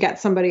 to get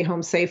somebody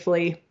home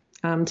safely,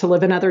 to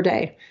live another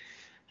day.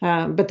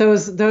 But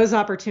those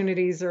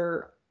opportunities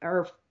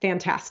are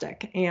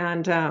fantastic.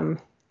 And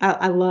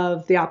I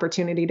love the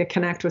opportunity to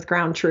connect with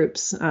ground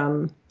troops,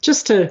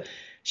 just to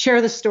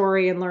share the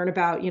story and learn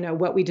about,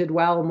 what we did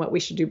well and what we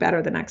should do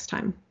better the next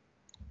time.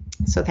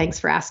 So thanks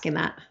for asking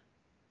that.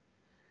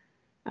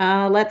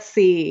 Let's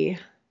see.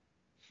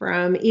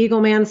 From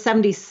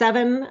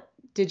Eagleman77,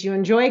 did you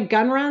enjoy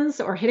gun runs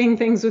or hitting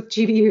things with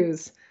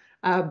GBUs?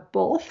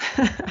 Both.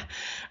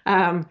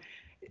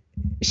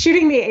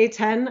 Shooting the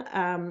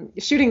A-10,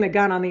 shooting the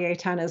gun on the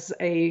A-10 is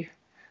I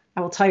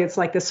will tell you, it's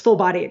like this full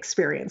body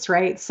experience,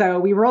 right? So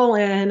we roll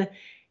in,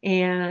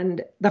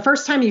 and the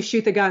first time you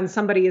shoot the gun,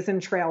 somebody is in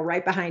trail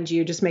right behind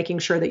you, just making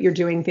sure that you're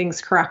doing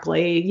things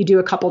correctly. You do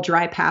a couple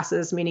dry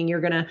passes, meaning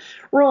you're going to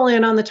roll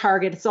in on the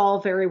target. It's all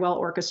very well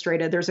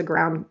orchestrated. There's a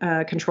ground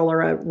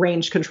controller, a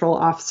range control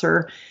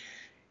officer,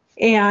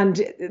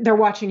 and they're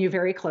watching you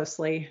very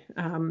closely.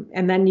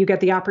 And then you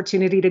get the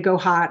opportunity to go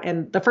hot.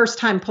 And the first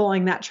time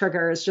pulling that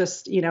trigger is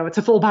just, it's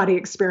a full body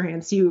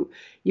experience. You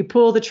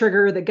pull the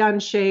trigger, the gun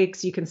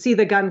shakes, you can see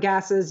the gun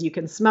gases, you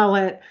can smell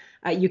it,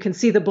 you can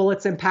see the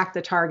bullets impact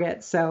the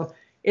target. So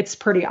it's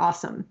pretty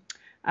awesome.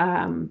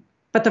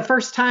 But the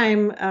first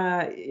time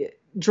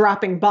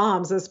dropping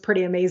bombs is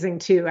pretty amazing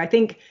too. I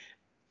think,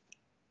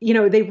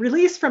 they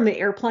release from the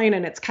airplane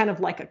and it's kind of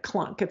like a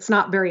clunk. It's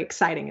not very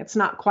exciting. It's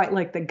not quite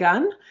like the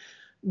gun.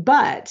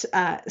 But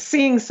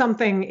seeing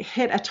something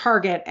hit a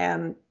target,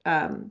 and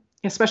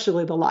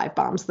especially the live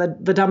bombs, the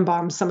dumb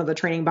bombs, some of the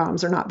training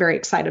bombs are not very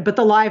excited, but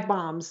the live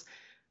bombs,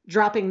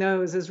 dropping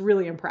those is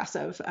really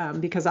impressive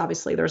because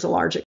obviously there's a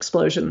large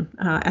explosion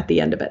at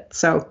the end of it.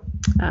 So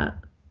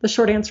the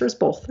short answer is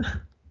both.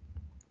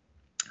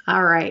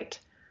 All right.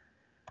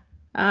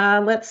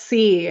 Let's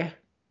see.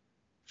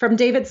 From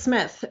David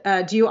Smith,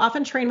 do you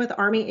often train with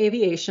Army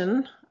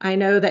aviation? I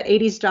know that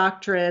 80s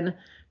doctrine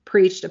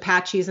preached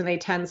Apaches and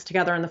A-10s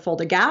together in the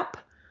Fulda Gap.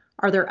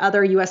 Are there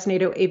other U.S.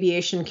 NATO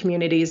aviation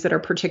communities that are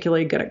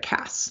particularly good at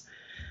CAS?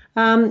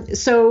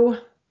 So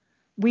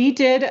we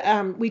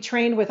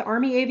trained with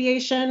Army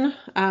aviation.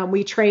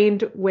 We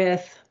trained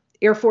with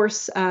Air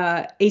Force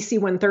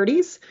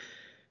AC-130s.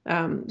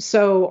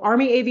 So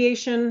Army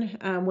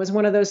aviation was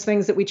one of those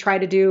things that we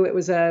tried to do. It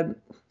was an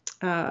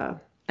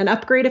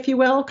upgrade, if you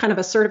will, kind of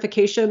a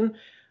certification.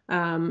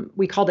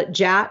 We called it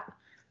JAT,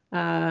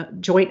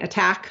 Joint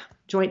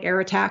Air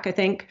Attack, I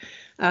think.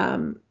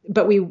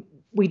 But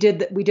we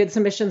did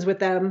some missions with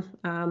them,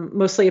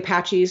 mostly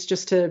Apaches,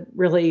 just to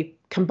really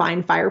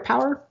combine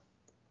firepower.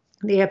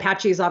 The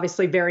Apache is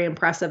obviously very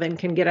impressive and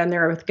can get in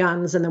there with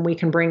guns, and then we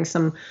can bring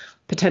some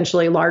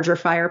potentially larger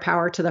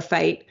firepower to the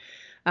fight.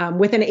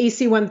 With an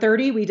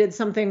AC-130, we did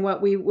something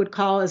what we would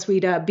call as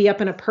we'd be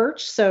up in a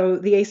perch. So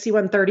the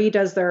AC-130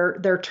 does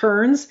their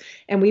turns,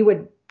 and we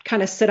would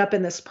kind of sit up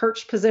in this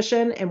perch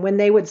position. And when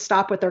they would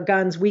stop with their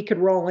guns, we could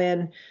roll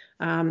in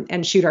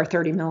and shoot our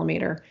 30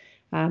 millimeter.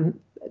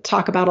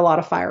 Talk about a lot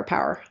of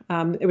firepower.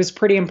 It was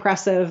pretty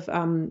impressive.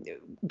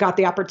 Got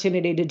the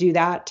opportunity to do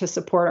that to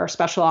support our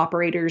special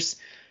operators,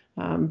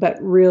 but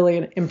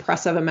really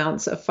impressive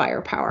amounts of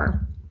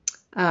firepower.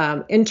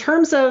 In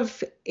terms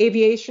of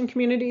aviation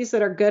communities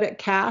that are good at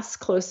CAS,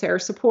 close air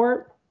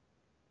support,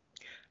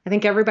 I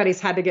think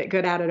everybody's had to get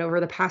good at it over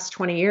the past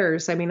 20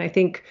 years. I mean, I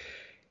think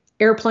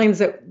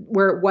airplanes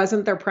where it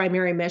wasn't their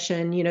primary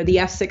mission, the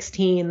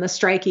F-16, the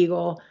Strike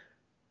Eagle,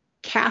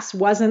 CAS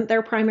wasn't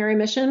their primary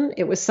mission.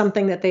 It was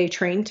something that they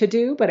trained to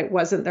do, but it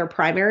wasn't their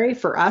primary.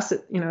 For us,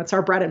 it's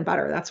our bread and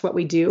butter. That's what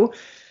we do.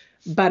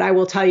 But I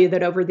will tell you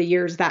that over the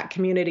years, that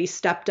community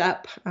stepped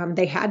up.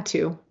 They had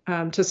to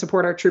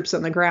support our troops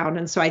on the ground.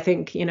 And so I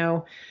think,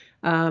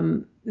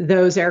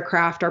 those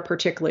aircraft are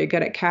particularly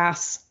good at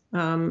CAS.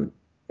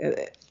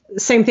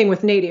 Same thing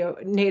with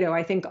NATO.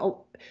 I think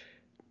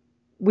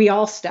we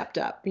all stepped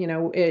up.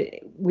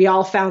 We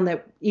all found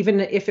that even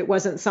if it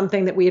wasn't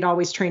something that we had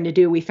always trained to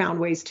do, we found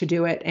ways to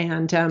do it.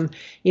 And,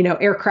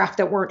 aircraft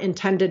that weren't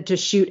intended to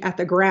shoot at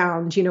the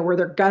ground, where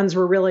their guns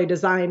were really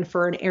designed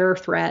for an air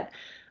threat,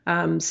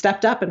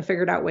 stepped up and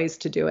figured out ways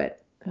to do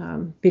it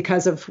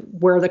because of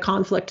where the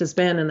conflict has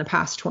been in the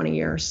past 20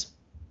 years.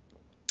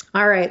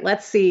 All right,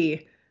 let's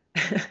see.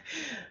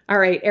 All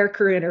right,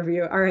 aircrew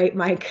interview. All right,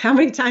 Mike, how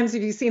many times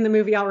have you seen the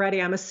movie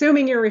already? I'm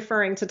assuming you're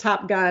referring to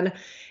Top Gun,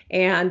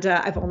 and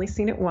I've only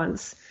seen it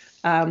once.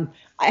 I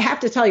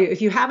have to tell you,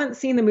 if you haven't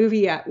seen the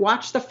movie yet,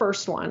 watch the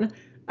first one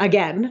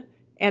again,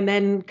 and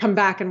then come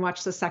back and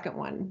watch the second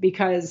one.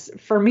 Because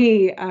for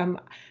me,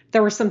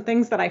 there were some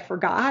things that I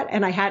forgot,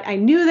 and I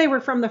knew they were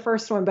from the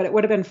first one, but it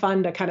would have been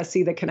fun to kind of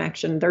see the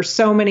connection. There's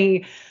so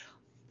many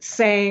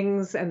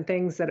sayings and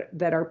things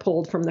that are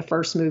pulled from the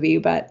first movie.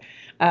 But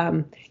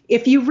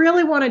if you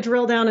really want to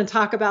drill down and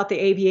talk about the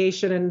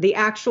aviation and the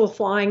actual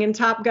flying in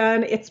Top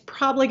Gun, it's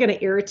probably going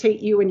to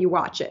irritate you when you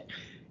watch it.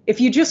 If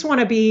you just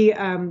want to be,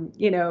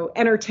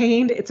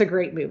 entertained, it's a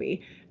great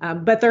movie.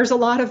 But there's a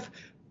lot of,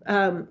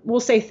 we'll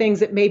say,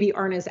 things that maybe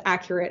aren't as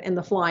accurate in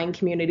the flying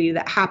community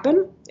that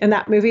happen in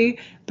that movie,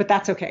 but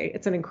that's okay.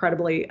 It's an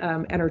incredibly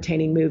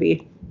entertaining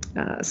movie.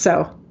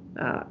 So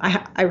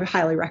I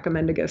highly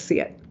recommend to go see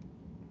it.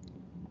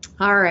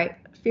 All right,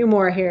 a few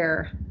more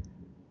here.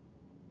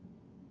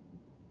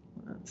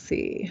 Let's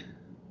see.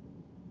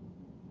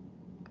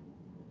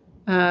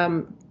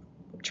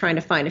 Trying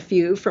to find a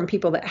few from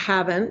people that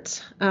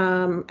haven't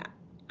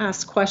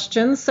asked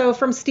questions. So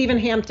from Stephen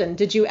Hampton,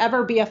 did you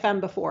ever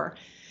BFM before?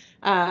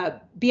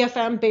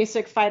 BFM,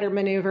 basic fighter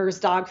maneuvers,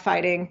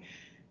 dogfighting.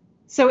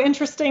 So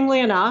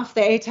interestingly enough,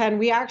 the A-10,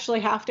 we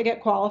actually have to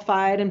get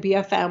qualified in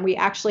BFM. We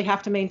actually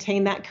have to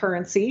maintain that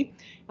currency.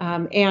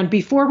 And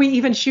before we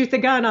even shoot the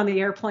gun on the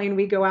airplane,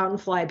 we go out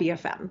and fly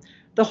BFM.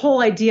 The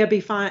whole idea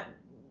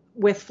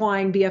with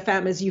flying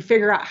BFM is you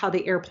figure out how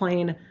the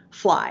airplane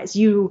flies.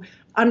 You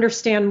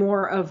understand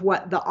more of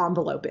what the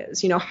envelope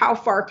is. How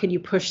far can you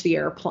push the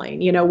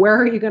airplane? Where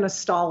are you going to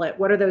stall it?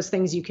 What are those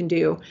things you can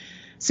do?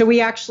 So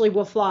we actually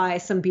will fly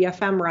some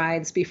BFM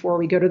rides before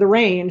we go to the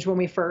range when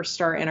we first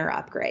start in our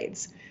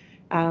upgrades.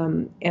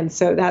 And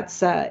so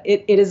that's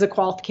it is a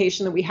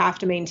qualification that we have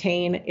to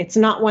maintain. It's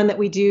not one that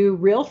we do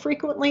real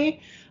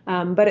frequently,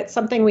 but it's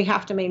something we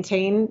have to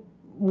maintain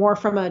more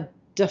from a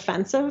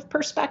defensive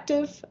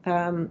perspective.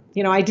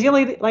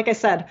 Ideally, like I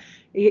said,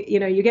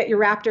 you get your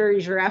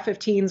Raptors, your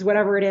F-15s,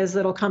 whatever it is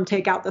that'll come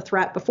take out the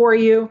threat before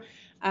you.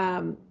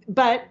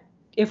 But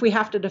if we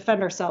have to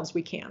defend ourselves,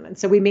 we can. And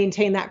so we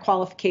maintain that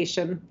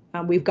qualification.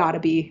 We've got to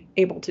be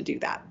able to do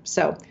that.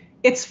 So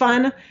it's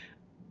fun.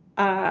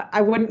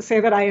 I wouldn't say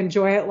that I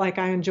enjoy it like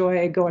I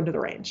enjoy going to the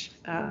range.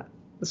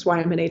 That's why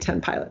I'm an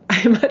A-10 pilot.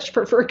 I much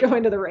prefer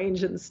going to the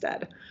range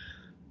instead.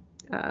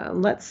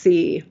 Let's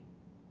see.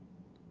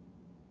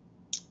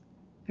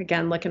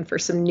 Again, looking for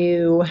some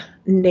new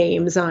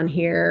names on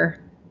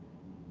here.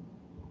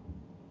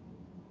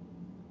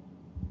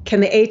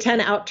 Can the A-10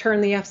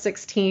 outturn the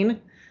F-16?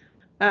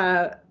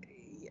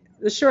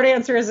 The short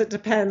answer is it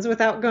depends.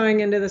 Without going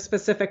into the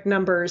specific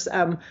numbers,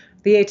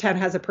 the A-10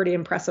 has a pretty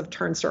impressive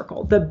turn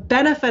circle. The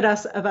benefit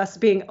of us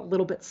being a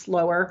little bit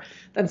slower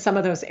than some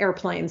of those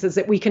airplanes is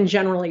that we can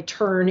generally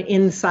turn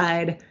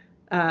inside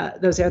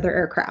those other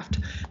aircraft.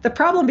 The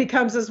problem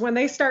becomes is when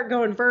they start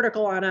going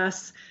vertical on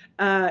us,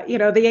 the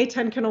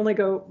A-10 can only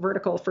go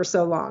vertical for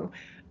so long.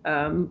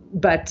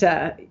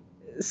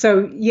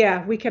 So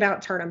yeah, we can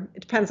outturn them.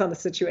 It depends on the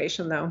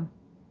situation though.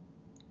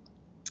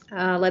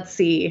 Let's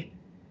see.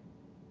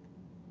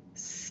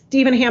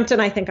 Stephen Hampton,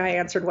 I think I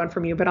answered one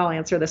from you, but I'll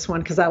answer this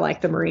one because I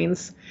like the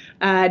Marines.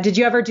 Did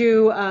you ever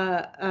do,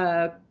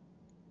 well,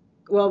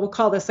 we'll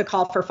call this a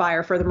call for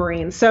fire for the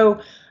Marines.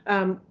 So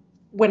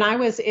when I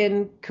was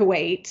in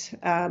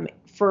Kuwait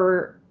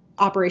for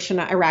Operation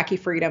Iraqi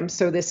Freedom,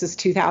 so this is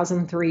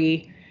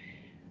 2003,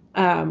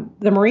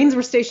 the Marines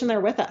were stationed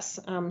there with us.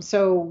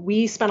 So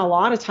we spent a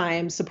lot of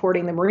time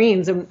supporting the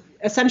Marines. And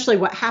essentially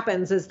what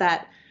happens is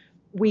that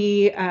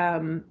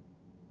when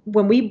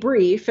we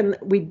brief and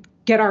we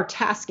get our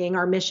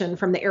mission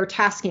from the air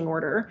tasking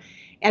order,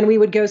 and we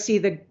would go see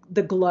the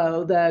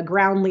GLOW, the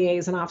ground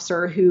liaison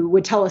officer, who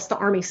would tell us the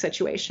Army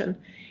situation.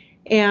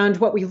 And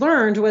what we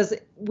learned was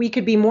we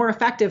could be more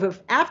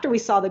effective after we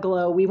saw the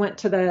GLOW, we went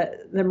to the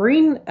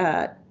Marine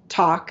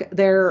TOC,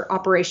 their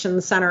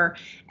operations center,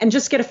 and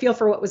just get a feel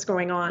for what was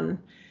going on.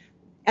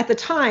 At the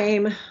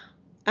time,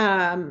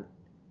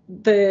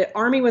 the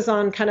Army was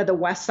on kind of the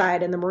west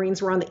side and the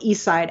Marines were on the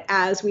east side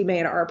as we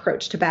made our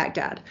approach to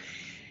Baghdad.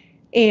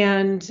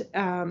 And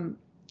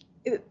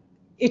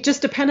it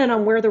just depended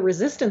on where the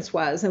resistance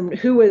was and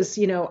who was,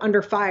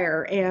 under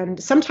fire.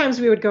 And sometimes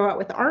we would go out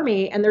with the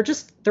Army and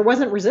there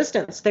wasn't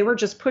resistance. They were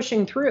just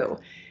pushing through.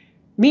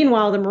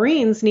 Meanwhile, the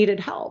Marines needed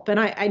help. And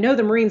I know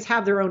the Marines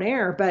have their own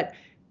air, but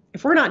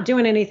if we're not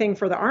doing anything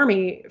for the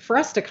Army, for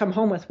us to come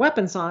home with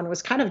weapons on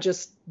was kind of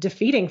just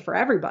defeating for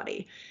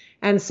everybody.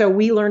 And so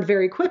we learned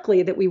very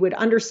quickly that we would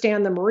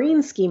understand the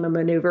Marine scheme of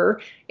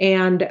maneuver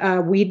and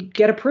we'd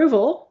get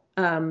approval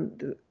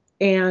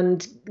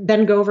and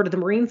then go over to the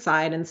Marine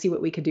side and see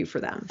what we could do for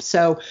them.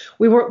 So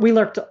we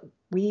worked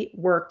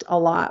a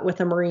lot with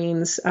the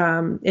Marines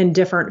in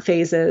different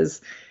phases.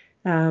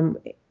 And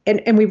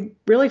we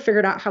really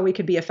figured out how we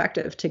could be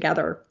effective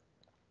together.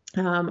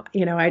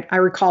 I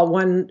recall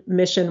one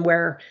mission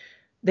where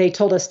they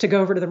told us to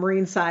go over to the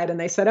Marine side and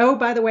they said, oh,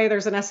 by the way,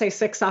 there's an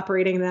SA-6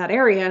 operating in that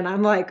area. And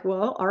I'm like,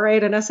 well, all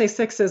right. An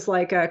SA-6 is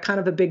like a kind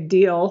of a big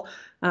deal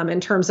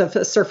in terms of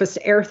a surface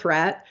to air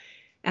threat.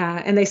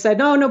 And they said,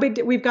 no big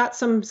deal. We've got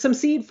some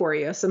seed for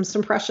you, some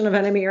suppression of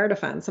enemy air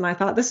defense. And I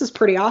thought, this is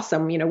pretty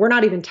awesome. We're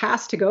not even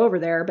tasked to go over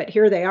there, but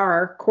here they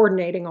are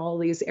coordinating all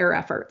these air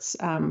efforts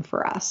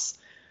for us.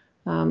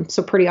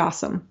 So pretty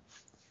awesome.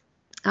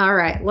 All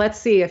right, let's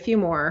see a few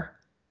more.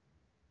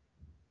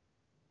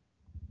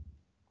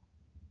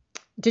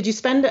 Did you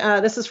spend,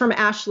 this is from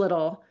Ash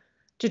Little.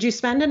 Did you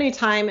spend any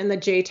time in the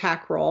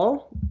JTAC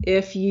role?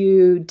 If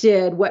you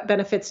did, what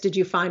benefits did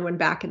you find when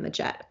back in the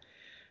jet?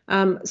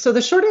 So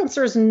the short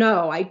answer is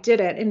no, I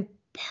didn't. And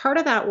part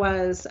of that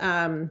was,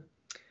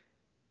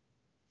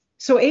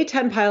 so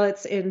A-10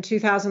 pilots in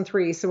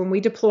 2003, so when we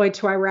deployed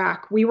to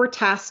Iraq, we were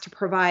tasked to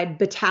provide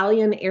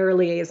battalion air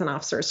liaison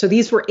officers. So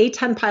these were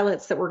A-10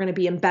 pilots that were going to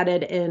be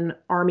embedded in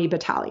Army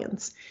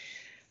battalions.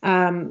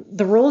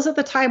 The rules at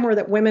the time were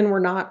that women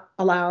were not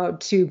allowed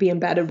to be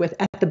embedded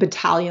at the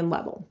battalion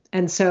level.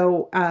 And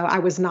so I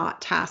was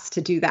not tasked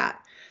to do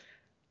that.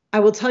 I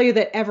will tell you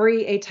that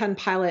every A-10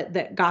 pilot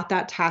that got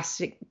that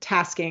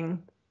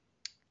tasking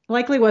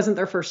likely wasn't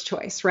their first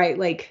choice, right?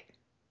 Like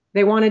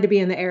they wanted to be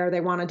in the air.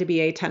 They wanted to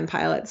be A-10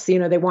 pilots.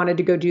 They wanted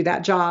to go do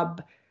that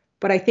job.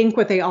 But I think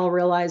what they all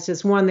realized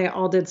is, one, they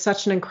all did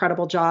such an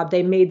incredible job.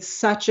 They made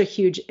such a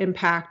huge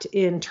impact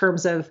in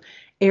terms of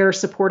air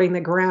supporting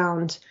the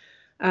ground.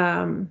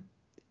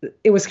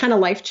 It was kind of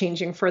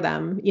life-changing for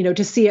them,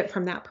 to see it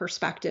from that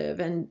perspective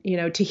and,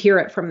 to hear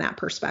it from that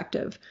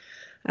perspective.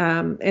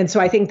 And so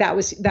I think that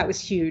was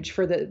huge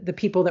for the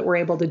people that were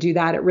able to do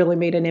that. It really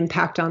made an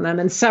impact on them.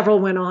 And several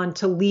went on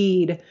to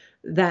lead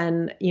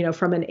then,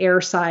 from an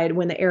air side,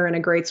 when the air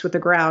integrates with the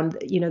ground,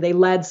 they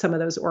led some of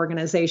those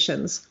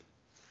organizations.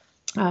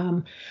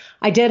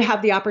 I did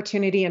have the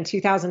opportunity in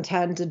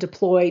 2010 to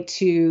deploy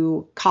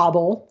to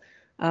Kabul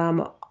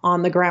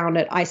on the ground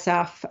at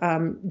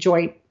ISAF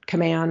Joint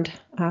Command.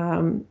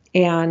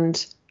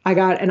 And I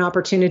got an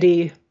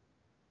opportunity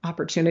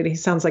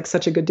sounds like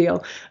such a good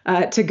deal,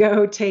 to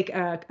go take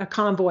a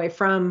convoy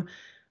from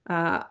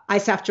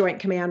ISAF Joint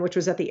Command, which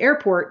was at the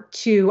airport,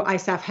 to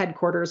ISAF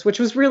headquarters, which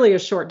was really a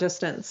short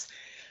distance.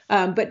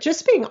 But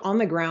just being on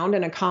the ground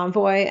in a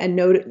convoy and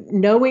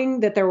knowing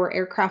that there were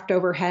aircraft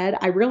overhead,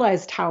 I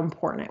realized how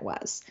important it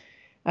was.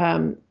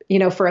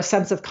 for a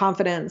sense of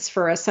confidence,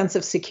 for a sense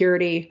of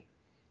security.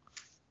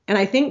 And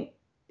I think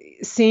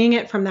seeing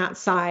it from that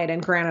side,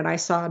 and granted, I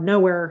saw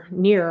nowhere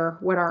near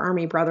what our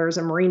Army brothers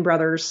and Marine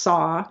brothers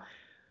saw,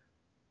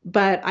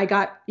 but I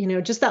got,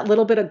 just that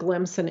little bit of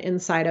glimpse and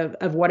insight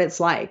of what it's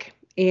like.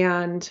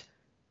 And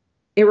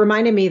it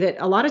reminded me that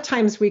a lot of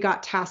times we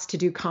got tasked to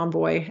do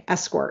convoy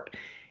escort.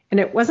 And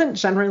it wasn't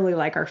generally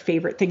like our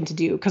favorite thing to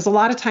do, because a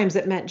lot of times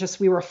it meant just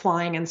we were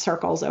flying in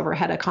circles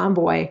overhead a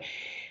convoy.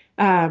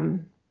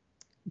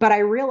 But I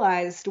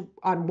realized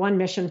on one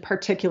mission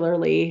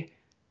particularly,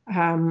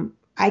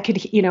 I could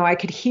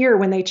hear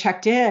when they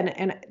checked in,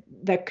 and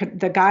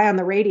the guy on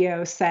the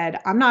radio said,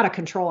 "I'm not a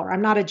controller.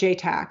 I'm not a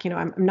JTAC.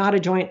 I'm not a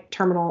Joint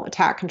Terminal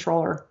Attack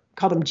Controller."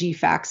 Called them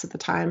GFACs at the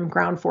time,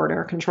 ground forward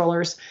air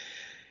controllers.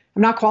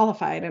 "I'm not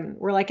qualified." And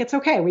we're like, "It's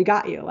okay. We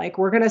got you. Like,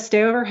 we're going to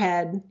stay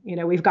overhead.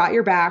 We've got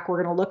your back.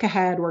 We're going to look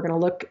ahead. We're going to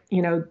look,"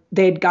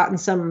 they'd gotten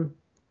some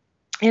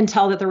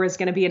intel that there was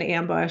going to be an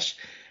ambush,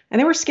 and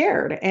they were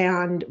scared.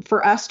 And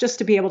for us just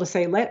to be able to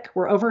say, "Look,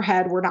 we're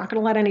overhead. We're not going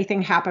to let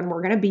anything happen.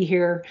 We're going to be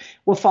here.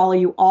 We'll follow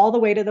you all the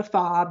way to the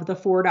FOB, the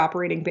forward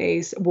operating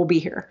base. We'll be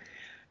here."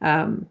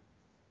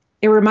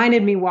 It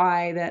reminded me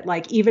why that,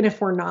 like, even if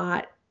we're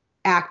not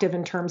active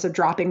in terms of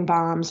dropping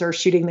bombs or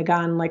shooting the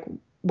gun, like,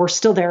 we're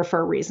still there for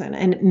a reason.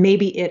 And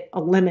maybe it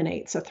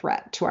eliminates a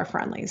threat to our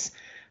friendlies.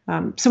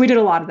 So we did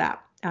a lot of that.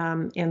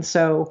 And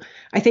so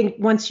I think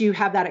once you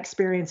have that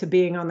experience of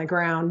being on the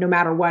ground, no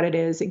matter what it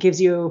is, it gives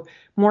you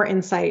more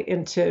insight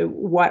into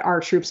what our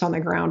troops on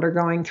the ground are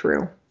going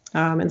through.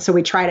 And so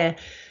we try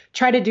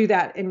to do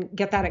that and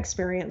get that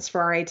experience for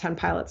our A-10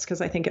 pilots,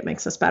 because I think it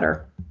makes us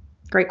better.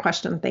 Great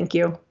question. Thank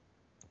you.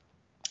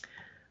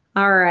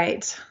 All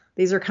right.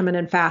 These are coming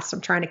in fast.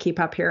 I'm trying to keep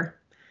up here.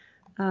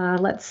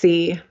 Let's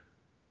see.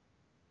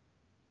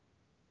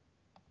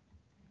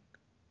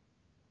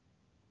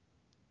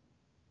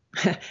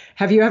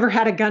 Have you ever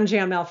had a gun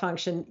jam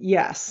malfunction?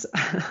 Yes.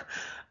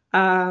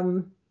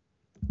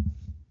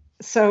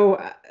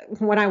 So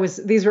when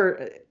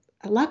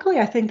luckily,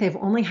 I think they've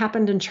only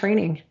happened in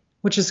training,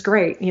 which is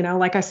great.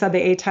 Like I said,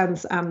 the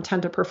A-10s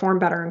tend to perform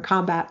better in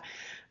combat.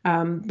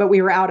 But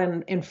we were out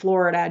in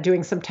Florida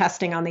doing some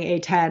testing on the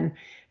A-10.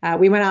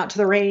 We went out to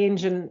the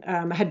range and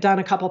had done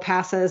a couple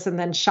passes and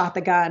then shot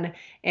the gun.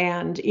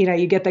 And,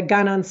 you get the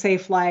gun on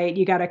safe light,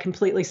 you got to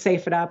completely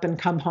safe it up and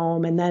come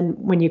home. And then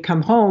when you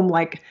come home,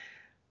 like,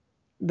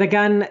 the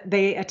gun,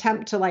 they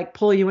attempt to, like,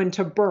 pull you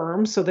into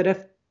berm so that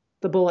if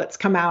the bullets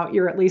come out,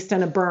 you're at least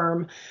in a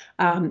berm.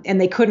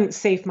 And they couldn't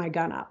safe my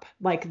gun up.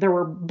 Like, there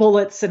were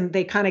bullets and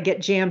they kind of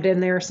get jammed in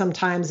there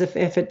sometimes if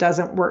it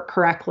doesn't work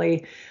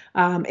correctly.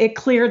 It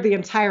cleared the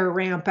entire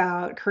ramp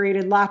out,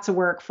 created lots of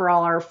work for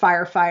all our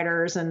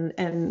firefighters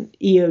and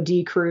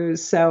EOD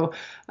crews. So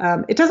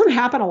it doesn't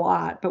happen a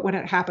lot, but when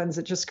it happens,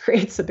 it just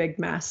creates a big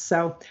mess.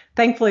 So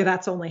thankfully,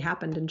 that's only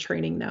happened in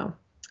training now.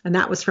 And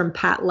that was from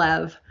Pat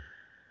Lev.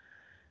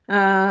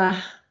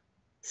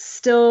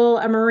 Still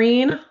a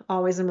Marine,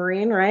 always a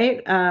Marine,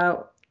 right?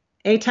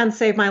 A-10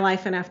 saved my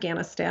life in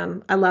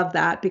Afghanistan. I love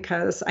that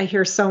because I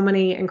hear so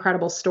many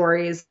incredible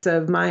stories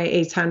of my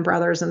A-10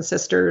 brothers and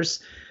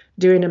sisters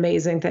doing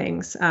amazing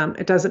things.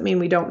 It doesn't mean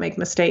we don't make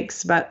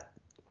mistakes, but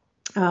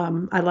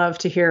I love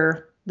to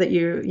hear that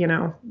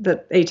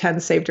that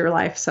A-10 saved your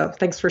life. So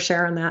thanks for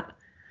sharing that.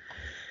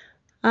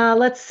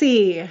 Let's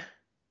see.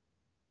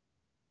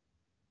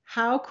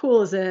 How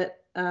cool is it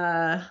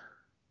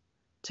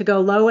to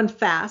go low and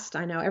fast?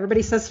 I know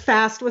everybody says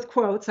fast with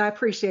quotes. I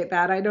appreciate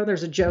that. I know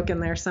there's a joke in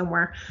there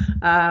somewhere.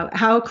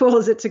 How cool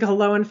is it to go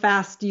low and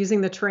fast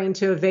using the terrain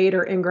to evade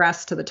or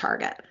ingress to the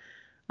target?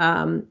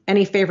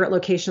 Any favorite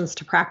locations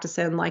to practice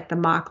in, like the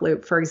mock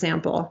loop, for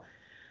example?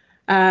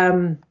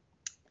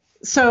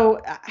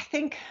 So I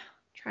think,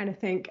 trying to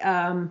think,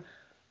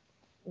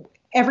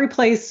 every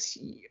place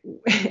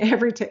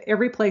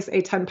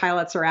A-10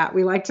 pilots are at,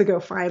 we like to go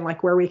find,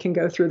 like, where we can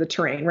go through the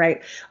terrain,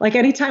 right? Like,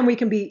 anytime we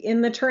can be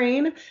in the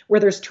terrain where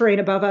there's terrain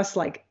above us,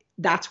 like,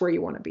 that's where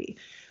you want to be.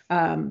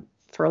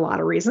 For a lot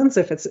of reasons.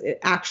 If it's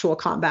actual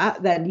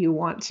combat, then you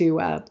want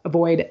to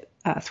avoid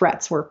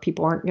threats where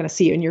people aren't going to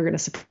see you and you're going to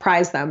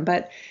surprise them.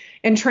 But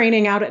in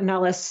training out at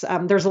Nellis,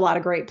 there's a lot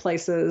of great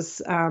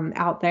places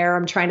out there.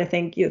 I'm trying to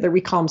think, we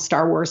call them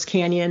Star Wars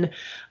Canyon,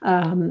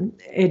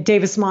 at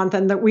Davis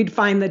Monthan, that we'd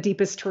find the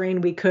deepest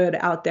terrain we could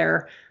out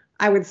there.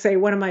 I would say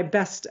one of my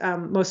best,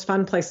 most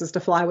fun places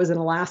to fly was in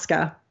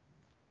Alaska,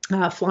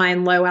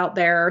 flying low out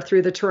there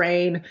through the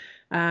terrain.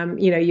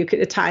 You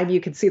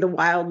could see the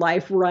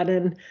wildlife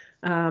running,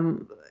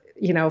 flying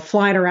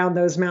around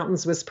those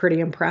mountains was pretty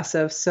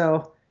impressive.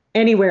 So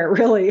anywhere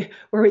really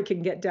where we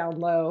can get down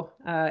low,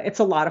 it's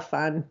a lot of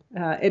fun.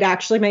 It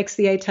actually makes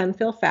the A-10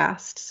 feel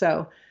fast.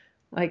 So,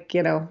 like,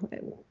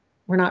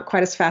 we're not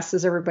quite as fast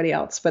as everybody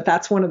else, but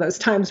that's one of those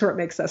times where it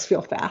makes us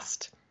feel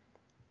fast.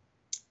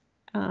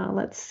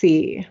 Let's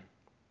see.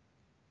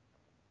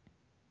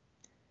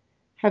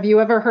 Have you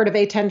ever heard of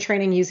A-10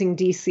 training using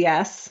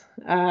DCS?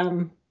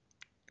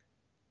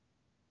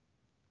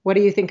 What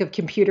do you think of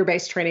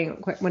computer-based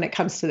training when it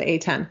comes to the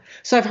A-10?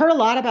 So I've heard a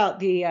lot about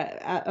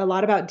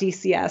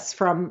DCS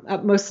from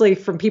mostly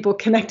from people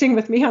connecting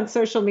with me on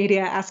social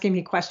media, asking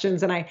me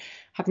questions, and I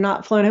have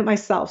not flown it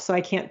myself, so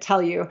I can't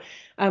tell you.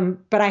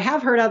 But I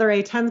have heard other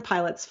A-10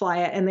 pilots fly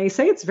it, and they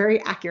say it's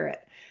very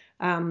accurate.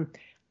 I'm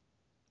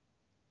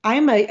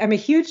a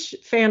huge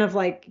fan of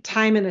like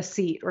time in a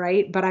seat,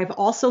 right? But I've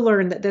also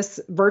learned that this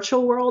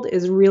virtual world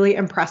is really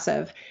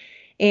impressive.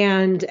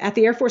 And at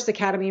the Air Force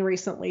Academy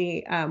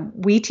recently,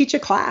 we teach a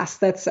class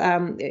that's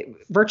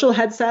virtual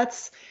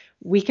headsets.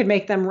 We can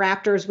make them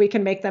Raptors, we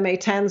can make them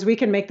A-10s, we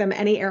can make them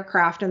any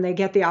aircraft, and they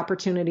get the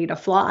opportunity to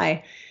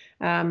fly.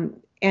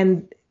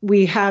 And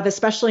we have,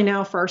 especially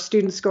now for our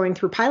students going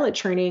through pilot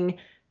training,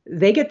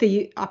 they get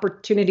the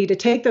opportunity to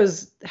take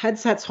those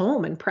headsets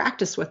home and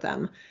practice with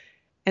them.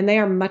 And they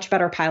are much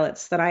better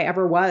pilots than I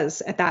ever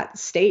was at that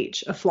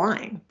stage of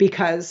flying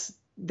because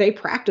they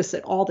practice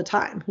it all the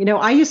time.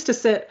 I used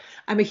to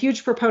I'm a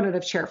huge proponent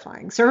of chair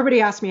flying. So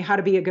everybody asked me how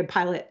to be a good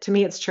pilot. To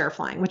me, it's chair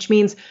flying, which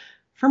means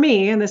for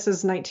me, and this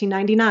is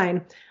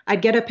 1999,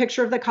 I'd get a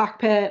picture of the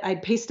cockpit,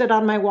 I'd paste it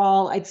on my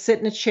wall, I'd sit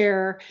in a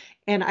chair,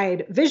 and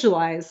I'd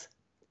visualize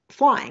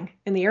flying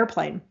in the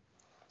airplane.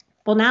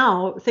 Well,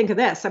 now think of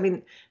this. I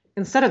mean,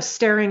 instead of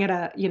staring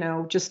at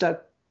just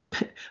a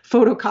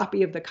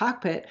photocopy of the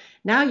cockpit,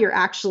 now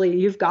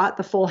you've got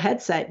the full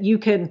headset. You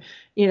can,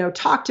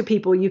 talk to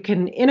people, you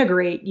can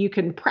integrate, you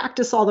can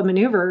practice all the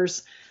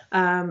maneuvers.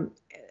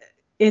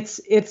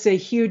 It's a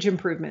huge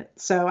improvement.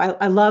 So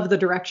I love the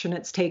direction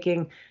it's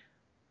taking.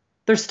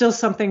 There's still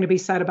something to be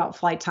said about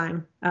flight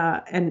time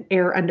and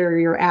air under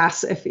your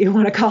ass, if you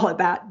want to call it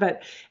that.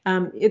 But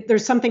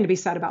there's something to be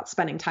said about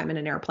spending time in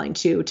an airplane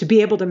too, to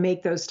be able to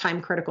make those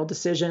time critical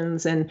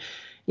decisions and,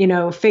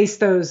 face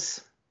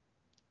those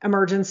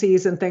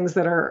emergencies and things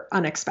that are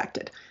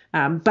unexpected.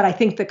 But I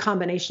think the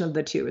combination of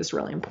the two is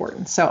really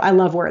important. So I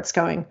love where it's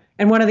going.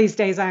 And one of these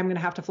days I'm going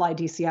to have to fly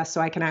DCS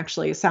so I can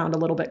actually sound a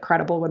little bit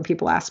credible when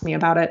people ask me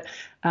about it.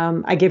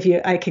 I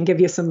can give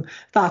you some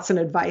thoughts and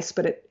advice,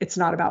 but it's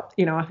not about,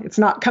 it's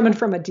not coming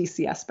from a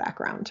DCS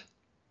background.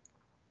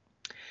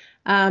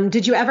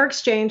 Did you ever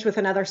exchange with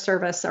another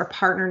service or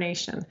partner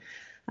nation?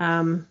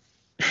 There's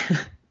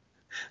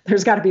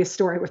got to be a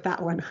story with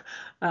that one.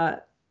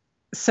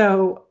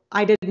 So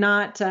I did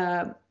not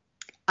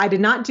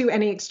do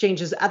any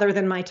exchanges other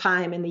than my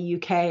time in the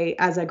UK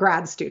as a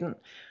grad student,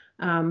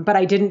 but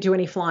I didn't do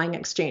any flying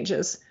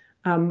exchanges.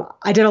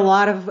 I did a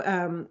lot of,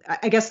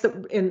 I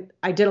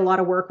did a lot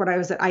of work when I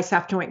was at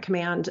USAF Joint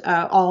Command,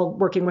 all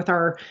working with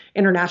our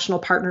international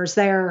partners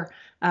there.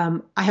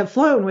 I have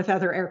flown with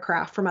other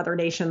aircraft from other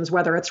nations,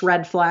 whether it's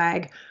red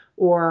flag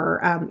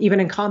or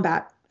even in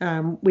combat.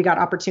 We got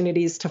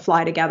opportunities to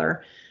fly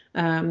together.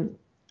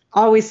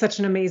 Always such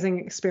an amazing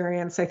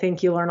experience. I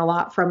think you learn a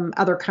lot from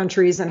other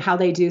countries and how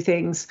they do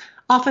things.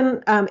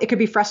 Often it could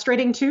be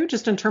frustrating too,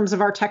 just in terms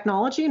of our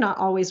technology, not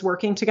always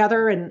working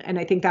together. And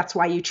I think that's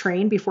why you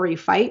train before you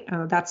fight.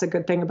 That's a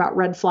good thing about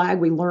red flag.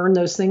 We learn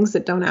those things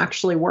that don't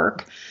actually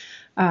work.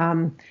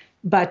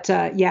 But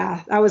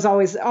that was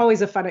always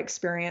a fun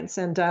experience.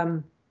 And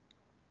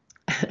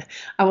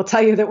I will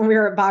tell you that when we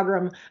were at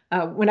Bagram,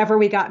 whenever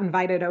we got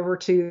invited over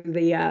to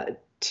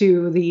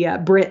the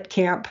Brit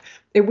camp,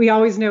 we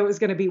always knew it was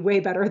going to be way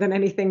better than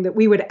anything that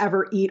we would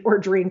ever eat or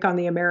drink on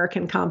the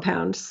American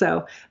compound.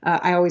 So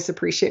I always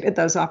appreciated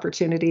those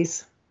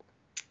opportunities.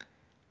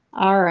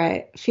 All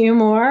right, a few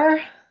more.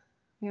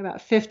 We have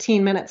about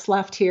 15 minutes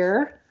left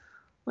here.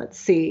 Let's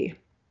see.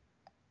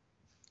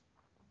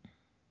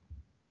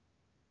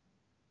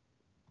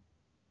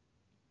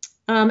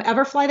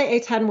 Ever fly the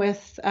A-10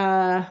 with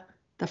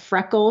the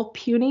Freckle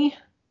Puny?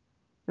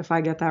 If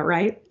I get that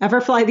right.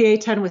 Ever fly the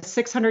A-10 with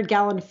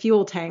 600-gallon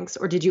fuel tanks,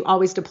 or did you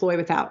always deploy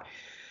without?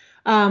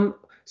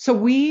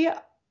 So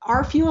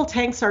our fuel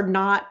tanks are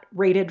not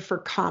rated for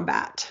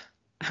combat.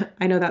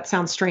 I know that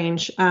sounds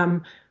strange.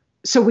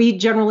 So we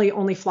generally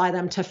only fly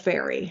them to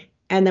ferry,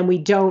 and then we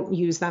don't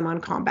use them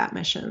on combat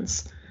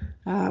missions.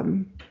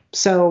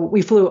 So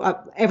we flew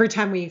up every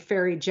time we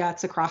ferried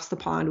jets across the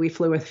pond, we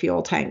flew with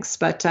fuel tanks,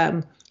 but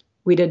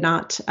we did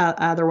not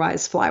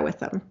otherwise fly with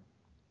them.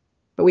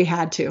 But we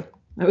had to.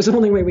 That was the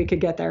only way we could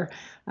get there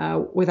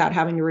without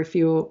having to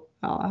refuel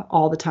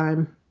all the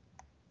time.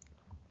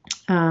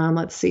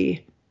 Let's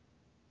see.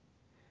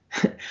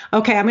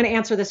 Okay, I'm going to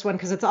answer this one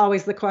because it's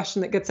always the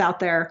question that gets out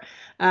there.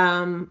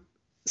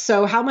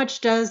 So how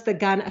much does the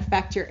gun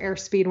affect your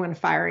airspeed when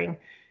firing?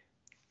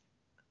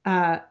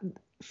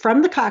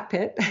 From the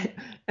cockpit,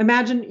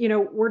 imagine,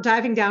 we're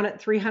diving down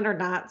at 300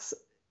 knots,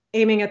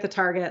 aiming at the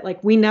target.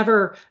 Like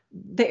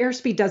the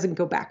airspeed doesn't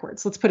go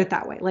backwards. Let's put it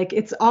that way. Like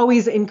it's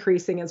always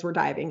increasing as we're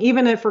diving,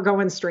 even if we're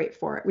going straight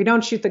for it. We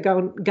don't shoot the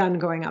gun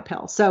going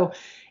uphill. So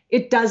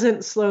it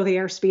doesn't slow the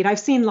airspeed. I've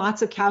seen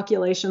lots of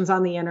calculations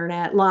on the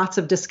internet, lots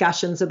of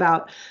discussions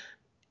about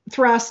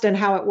thrust and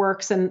how it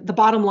works. And the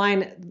bottom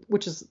line,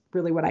 which is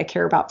really what I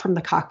care about from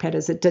the cockpit,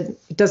 is it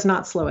does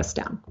not slow us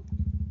down.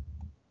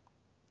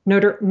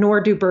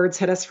 Nor do birds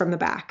hit us from the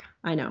back.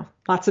 I know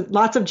lots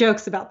of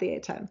jokes about the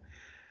A-10.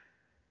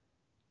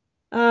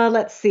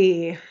 Let's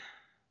see.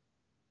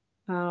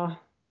 Oh,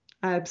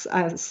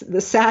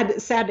 the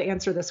sad to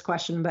answer this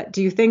question, but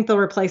do you think they'll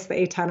replace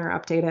the A-10 or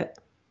update it?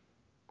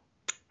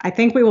 I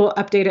think we will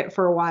update it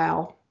for a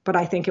while, but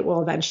I think it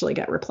will eventually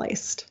get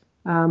replaced.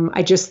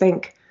 I just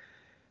think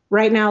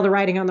right now the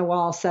writing on the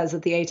wall says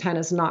that the A-10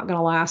 is not going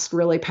to last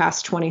really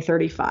past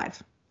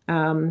 2035.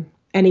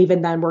 And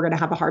even then, we're going to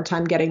have a hard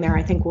time getting there.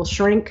 I think we'll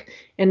shrink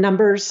in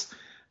numbers.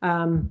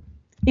 But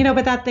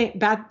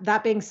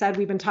that being said,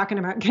 we've been talking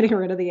about getting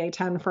rid of the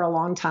A-10 for a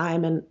long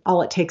time, and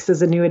all it takes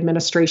is a new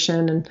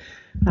administration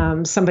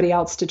and somebody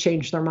else to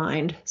change their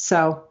mind.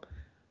 So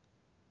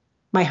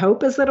my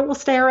hope is that it will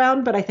stay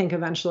around, but I think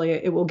eventually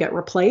it will get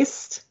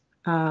replaced.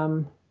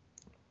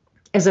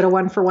 Is it a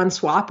one-for-one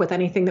swap with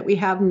anything that we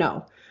have?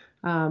 No.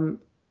 On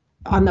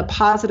the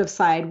positive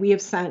side, we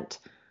have sent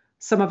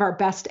some of our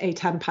best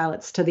A-10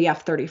 pilots to the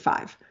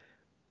F-35.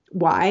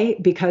 Why?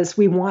 Because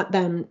we want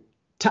them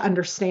to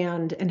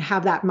understand and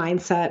have that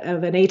mindset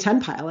of an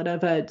A-10 pilot,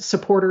 of a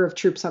supporter of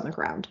troops on the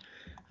ground.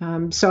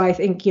 So I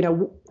think,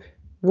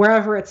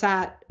 wherever it's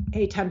at,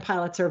 A-10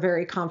 pilots are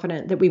very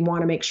confident that we want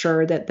to make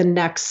sure that the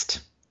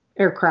next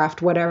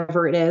aircraft,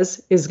 whatever it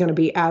is going to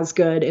be as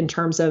good in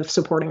terms of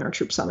supporting our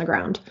troops on the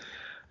ground.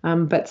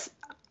 But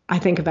I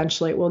think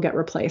eventually it will get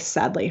replaced,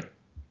 sadly.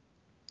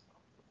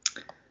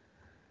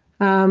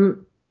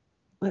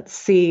 Let's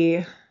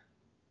see.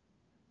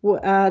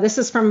 This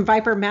is from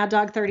Viper Mad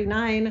Dog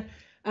 39.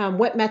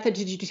 What method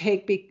did you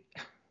take?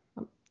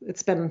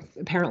 It's been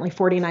apparently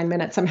 49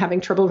 minutes. I'm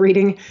having trouble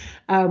reading.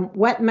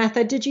 What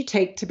method did you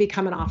take to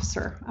become an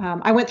officer?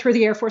 I went through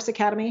the Air Force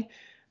Academy.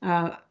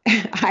 I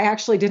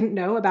actually didn't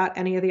know about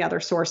any of the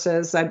other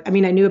sources. I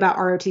knew about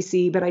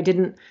ROTC, but I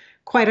didn't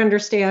quite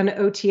understand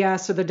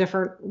OTS or the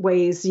different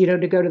ways,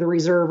 to go to the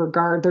reserve or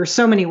guard. There's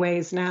so many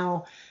ways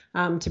now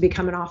to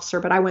become an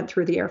officer, but I went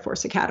through the Air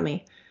Force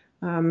Academy,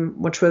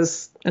 which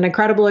was an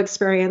incredible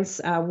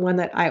experience, one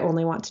that I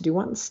only want to do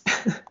once.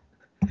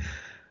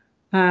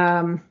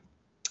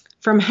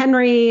 From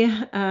Henry,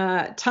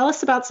 tell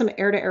us about some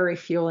air-to-air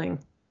refueling.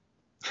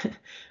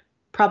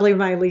 Probably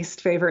my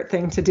least favorite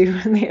thing to do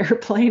in the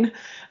airplane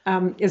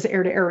is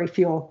air-to-air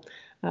refuel.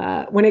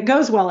 When it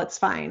goes well, it's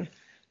fine.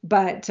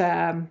 But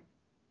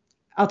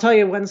I'll tell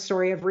you one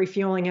story of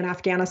refueling in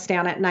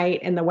Afghanistan at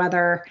night in the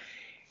weather.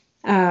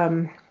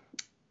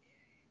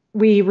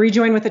 We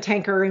rejoin with the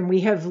tanker, and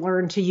we have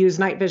learned to use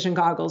night vision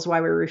goggles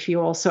while we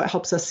refuel, so it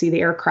helps us see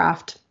the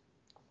aircraft.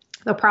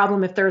 The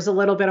problem, if there's a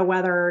little bit of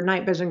weather,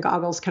 night vision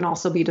goggles can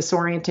also be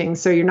disorienting,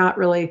 so you're not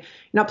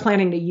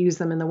planning to use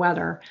them in the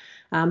weather.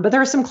 But there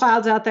are some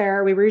clouds out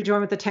there. We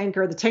rejoin with the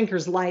tanker. The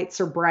tanker's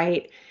lights are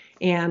bright,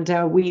 and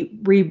we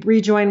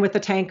rejoin with the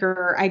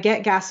tanker. I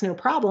get gas, no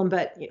problem,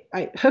 but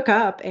I hook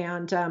up,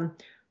 and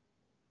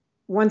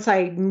once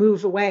I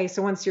move away,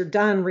 so once you're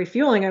done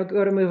refueling, I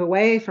go to move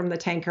away from the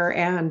tanker,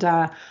 and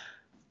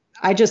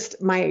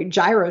my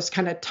gyros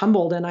kind of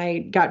tumbled, and I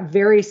got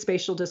very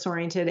spatial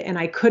disoriented, and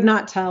I could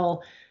not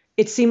tell.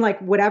 It seemed like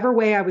whatever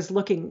way I was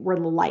looking were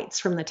the lights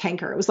from the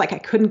tanker. It was like I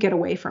couldn't get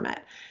away from it,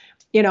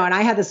 and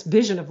I had this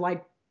vision of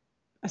like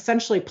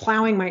essentially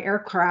plowing my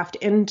aircraft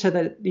into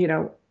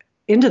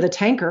the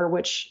tanker,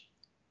 which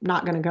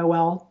not going to go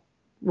well.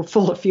 We're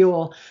full of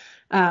fuel.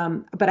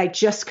 But I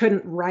just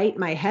couldn't right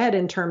my head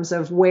in terms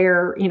of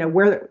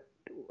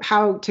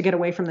how to get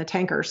away from the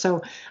tanker.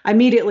 So I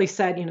immediately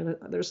said,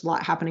 there's a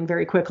lot happening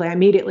very quickly. I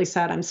immediately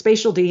said, I'm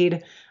spatial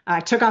D'd.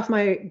 I took off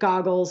my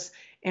goggles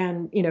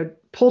and,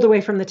 pulled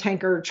away from the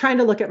tanker, trying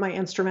to look at my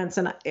instruments.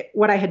 And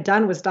what I had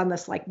done was done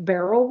this like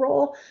barrel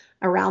roll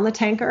around the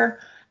tanker,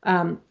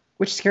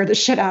 which scared the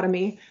shit out of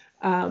me.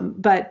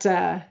 But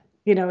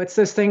it's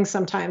those things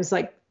sometimes,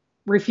 like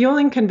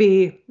refueling can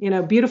be,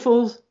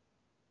 beautiful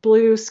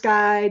blue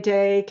sky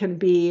day, can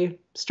be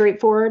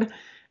straightforward.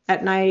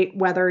 At night,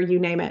 weather, you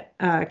name it,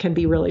 can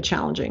be really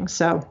challenging.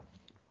 So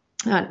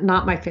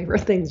not my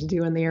favorite thing to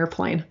do in the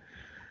airplane.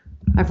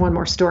 I have one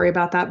more story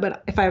about that,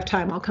 but if I have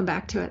time, I'll come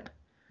back to it.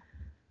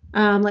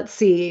 Let's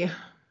see.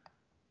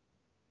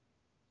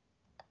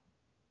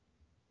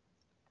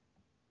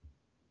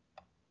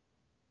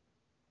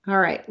 All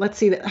right, let's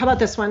see. How about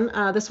this one?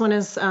 This one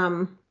is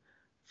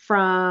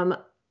from...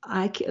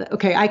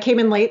 I came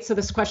in late, so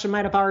this question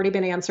might have already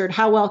been answered.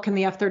 How well can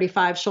the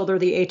F-35 shoulder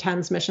the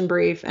A-10's mission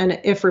brief? And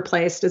if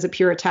replaced, is a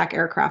pure attack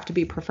aircraft to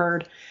be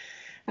preferred?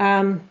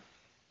 So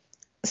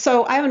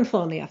I haven't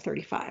flown the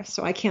F-35,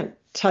 so I can't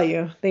tell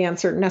you the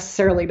answer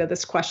necessarily to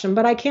this question,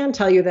 but I can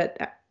tell you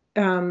that,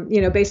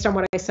 based on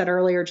what I said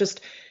earlier,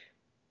 just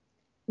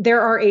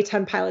there are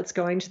A-10 pilots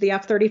going to the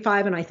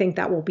F-35, and I think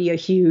that will be a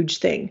huge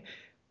thing.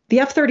 The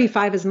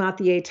F-35 is not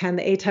the A-10.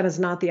 The A-10 is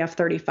not the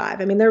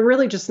F-35. They're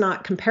really just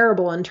not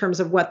comparable in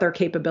terms of what their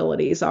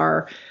capabilities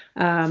are.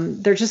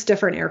 They're just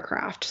different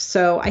aircraft.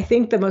 So I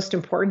think the most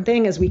important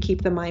thing is we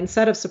keep the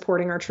mindset of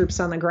supporting our troops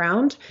on the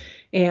ground,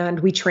 and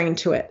we train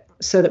to it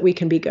so that we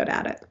can be good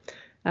at it.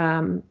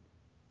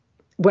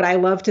 Would I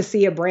love to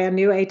see a brand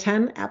new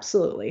A-10?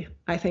 Absolutely.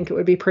 I think it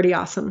would be pretty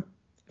awesome.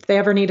 If they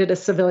ever needed a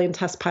civilian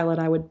test pilot,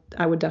 I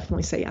would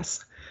definitely say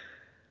yes.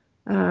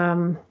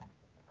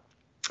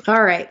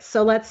 All right,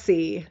 so let's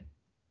see.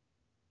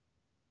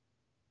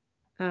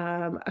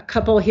 A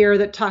couple here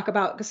that talk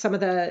about some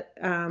of the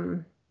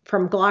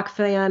from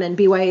Glockfan and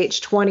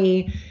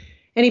BYH-20.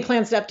 Any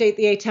plans to update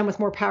the A-10 with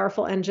more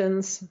powerful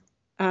engines?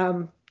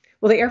 Well,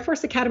 the Air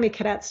Force Academy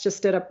cadets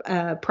just did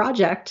a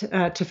project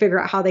to figure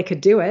out how they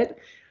could do it.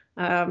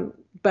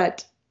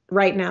 But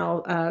right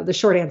now, the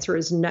short answer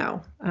is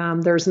no.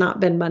 There's not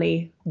been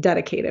money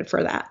dedicated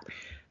for that.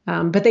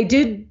 But they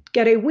did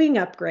get a wing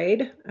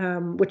upgrade,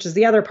 which is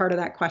the other part of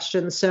that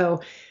question.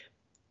 So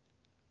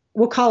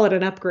we'll call it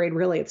an upgrade.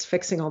 Really, it's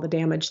fixing all the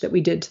damage that we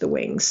did to the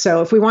wings.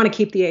 So if we want to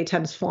keep the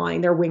A-10s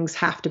flying, their wings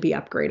have to be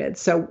upgraded.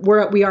 So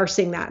we are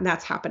seeing that, and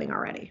that's happening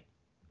already.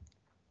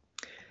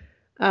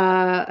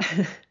 I'm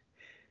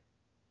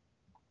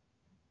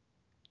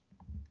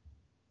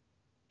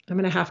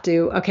going to have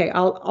to, okay,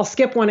 I'll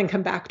skip one and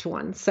come back to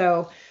one.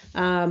 So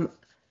I'm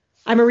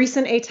a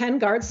recent A-10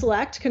 Guard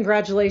Select.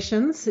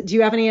 Congratulations. Do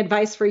you have any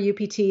advice for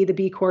UPT, the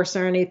B course,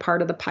 or any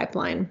part of the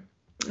pipeline?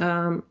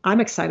 I'm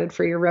excited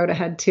for your road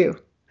ahead too.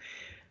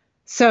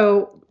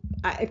 So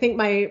I think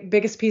my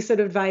biggest piece of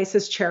advice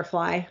is chair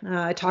fly.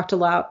 I talked a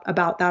lot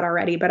about that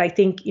already, but I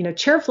think,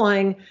 chair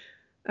flying,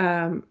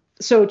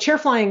 so chair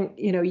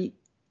flying,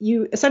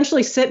 you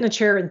essentially sit in a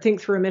chair and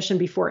think through a mission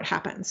before it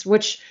happens,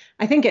 which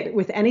I think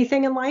with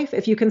anything in life,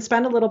 if you can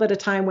spend a little bit of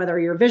time, whether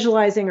you're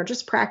visualizing or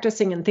just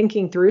practicing and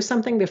thinking through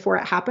something before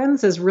it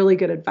happens, is really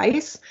good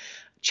advice.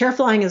 Chair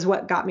flying is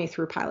what got me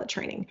through pilot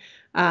training.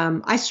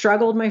 I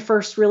struggled my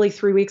first really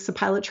 3 weeks of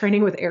pilot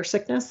training with air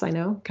sickness. I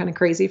know, kind of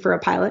crazy for a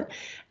pilot.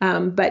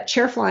 But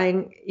chair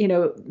flying,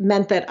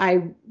 meant that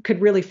I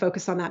could really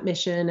focus on that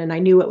mission and I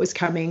knew what was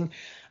coming.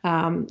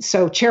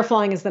 So chair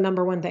flying is the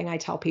number one thing I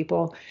tell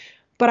people.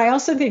 But I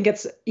also think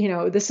it's,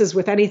 this is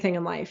with anything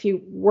in life.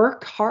 You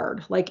work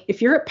hard. Like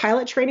if you're at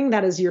pilot training,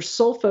 that is your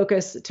sole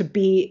focus to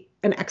be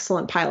an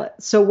excellent pilot.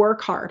 So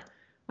work hard.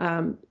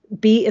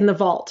 Be in the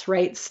vault,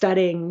 right?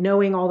 Studying,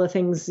 knowing all the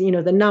things,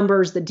 the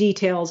numbers, the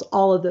details,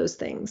 all of those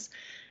things.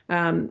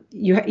 You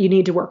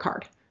need to work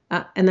hard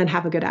and then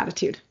have a good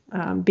attitude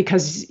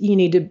because you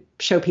need to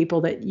show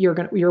people that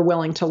you're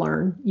willing to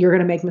learn. You're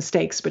going to make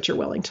mistakes, but you're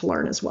willing to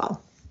learn as well.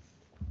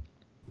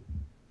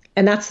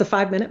 And that's the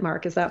 5-minute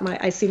mark. Is that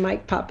I see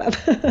Mike pop up.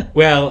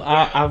 Well,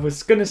 I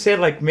was going to say,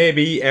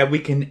 maybe we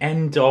can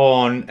end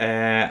on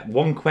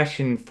one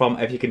question from,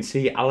 if you can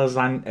see,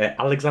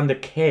 Alexander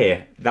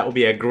K. That would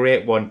be a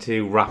great one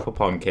to wrap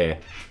up on, K.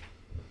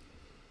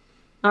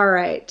 All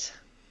right.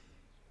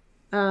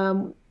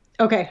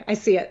 Okay, I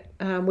see it.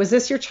 Was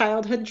this your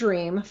childhood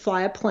dream?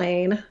 Fly a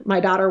plane. My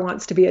daughter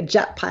wants to be a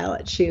jet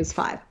pilot. She is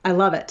 5. I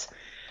love it.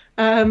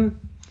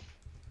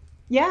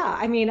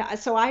 Yeah,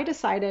 so I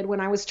decided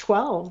when I was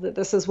 12 that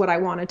this is what I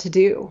wanted to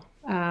do.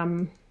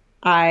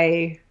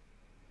 I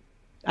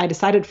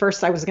decided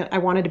first I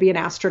wanted to be an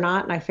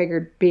astronaut, and I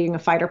figured being a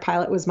fighter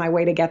pilot was my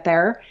way to get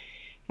there.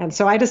 And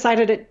so I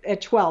decided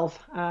at 12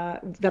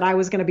 that I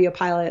was going to be a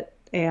pilot,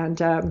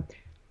 and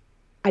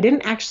I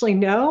didn't actually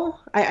know.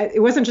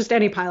 It wasn't just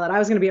any pilot. I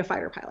was going to be a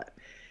fighter pilot.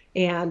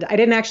 And I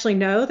didn't actually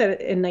know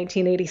that in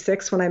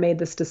 1986, when I made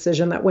this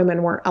decision, that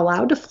women weren't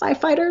allowed to fly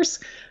fighters.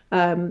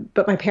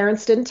 But my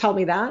parents didn't tell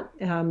me that.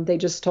 They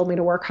just told me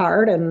to work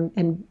hard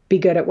and be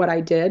good at what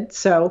I did.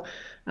 So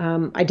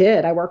I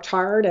did. I worked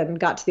hard and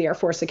got to the Air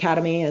Force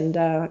Academy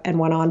and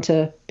went on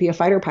to be a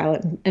fighter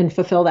pilot and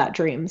fulfill that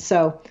dream.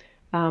 So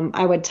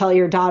I would tell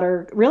your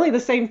daughter really the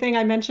same thing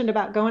I mentioned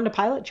about going to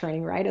pilot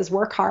training, right? Is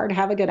work hard,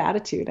 have a good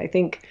attitude. I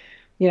think,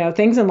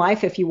 things in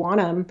life, if you want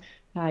them,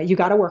 you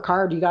got to work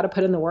hard. You got to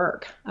put in the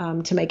work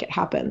to make it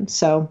happen.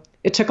 So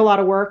it took a lot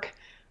of work.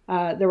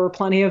 There were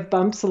plenty of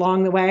bumps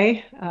along the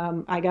way.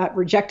 I got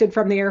rejected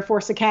from the Air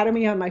Force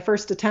Academy on my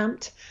first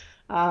attempt.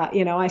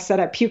 I said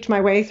I puked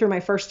my way through my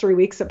first 3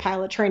 weeks of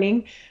pilot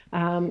training.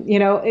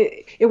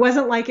 It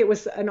wasn't like it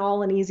was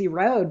an easy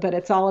road, but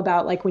it's all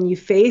about when you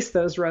face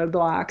those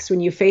roadblocks,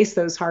 when you face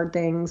those hard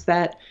things,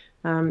 that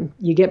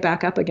you get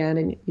back up again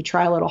and you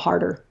try a little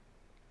harder.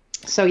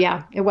 So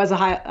yeah, it was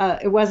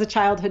a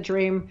childhood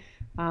dream.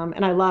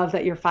 And I love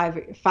that your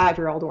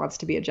five-year-old wants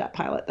to be a jet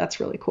pilot. That's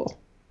really cool.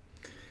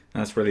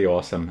 That's really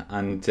awesome.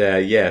 And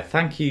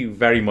thank you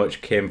very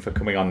much, Kim, for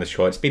coming on the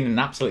show. It's been an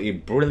absolutely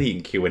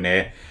brilliant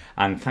Q&A.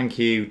 And thank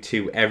you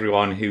to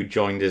everyone who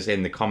joined us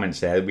in the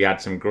comments there. We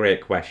had some great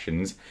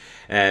questions.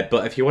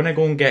 But if you want to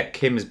go and get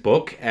Kim's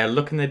book,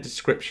 look in the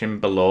description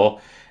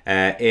below.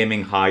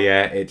 Aiming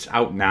Higher. It's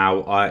out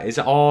now. Is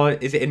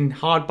it in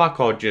hardback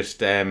or just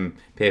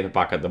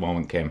paperback at the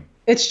moment, Kim?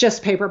 It's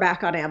just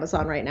paperback on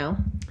Amazon right now.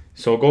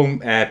 So go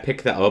and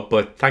pick that up.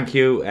 But thank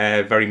you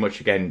very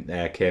much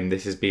again, Kim.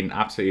 This has been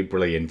absolutely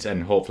brilliant,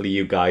 and hopefully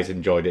you guys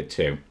enjoyed it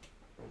too.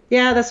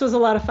 Yeah, this was a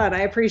lot of fun.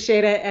 I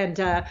appreciate it.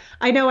 And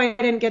I know I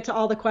didn't get to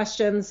all the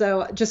questions,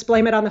 so just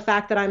blame it on the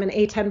fact that I'm an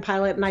A-10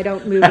 pilot and I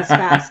don't move as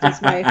fast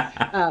as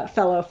my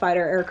fellow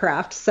fighter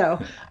aircraft. So,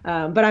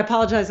 but I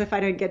apologize if I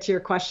didn't get to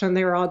your question.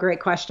 They were all great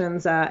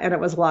questions, and it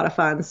was a lot of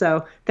fun.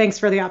 So thanks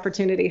for the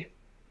opportunity.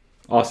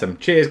 Awesome.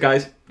 Cheers,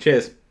 guys.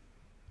 Cheers.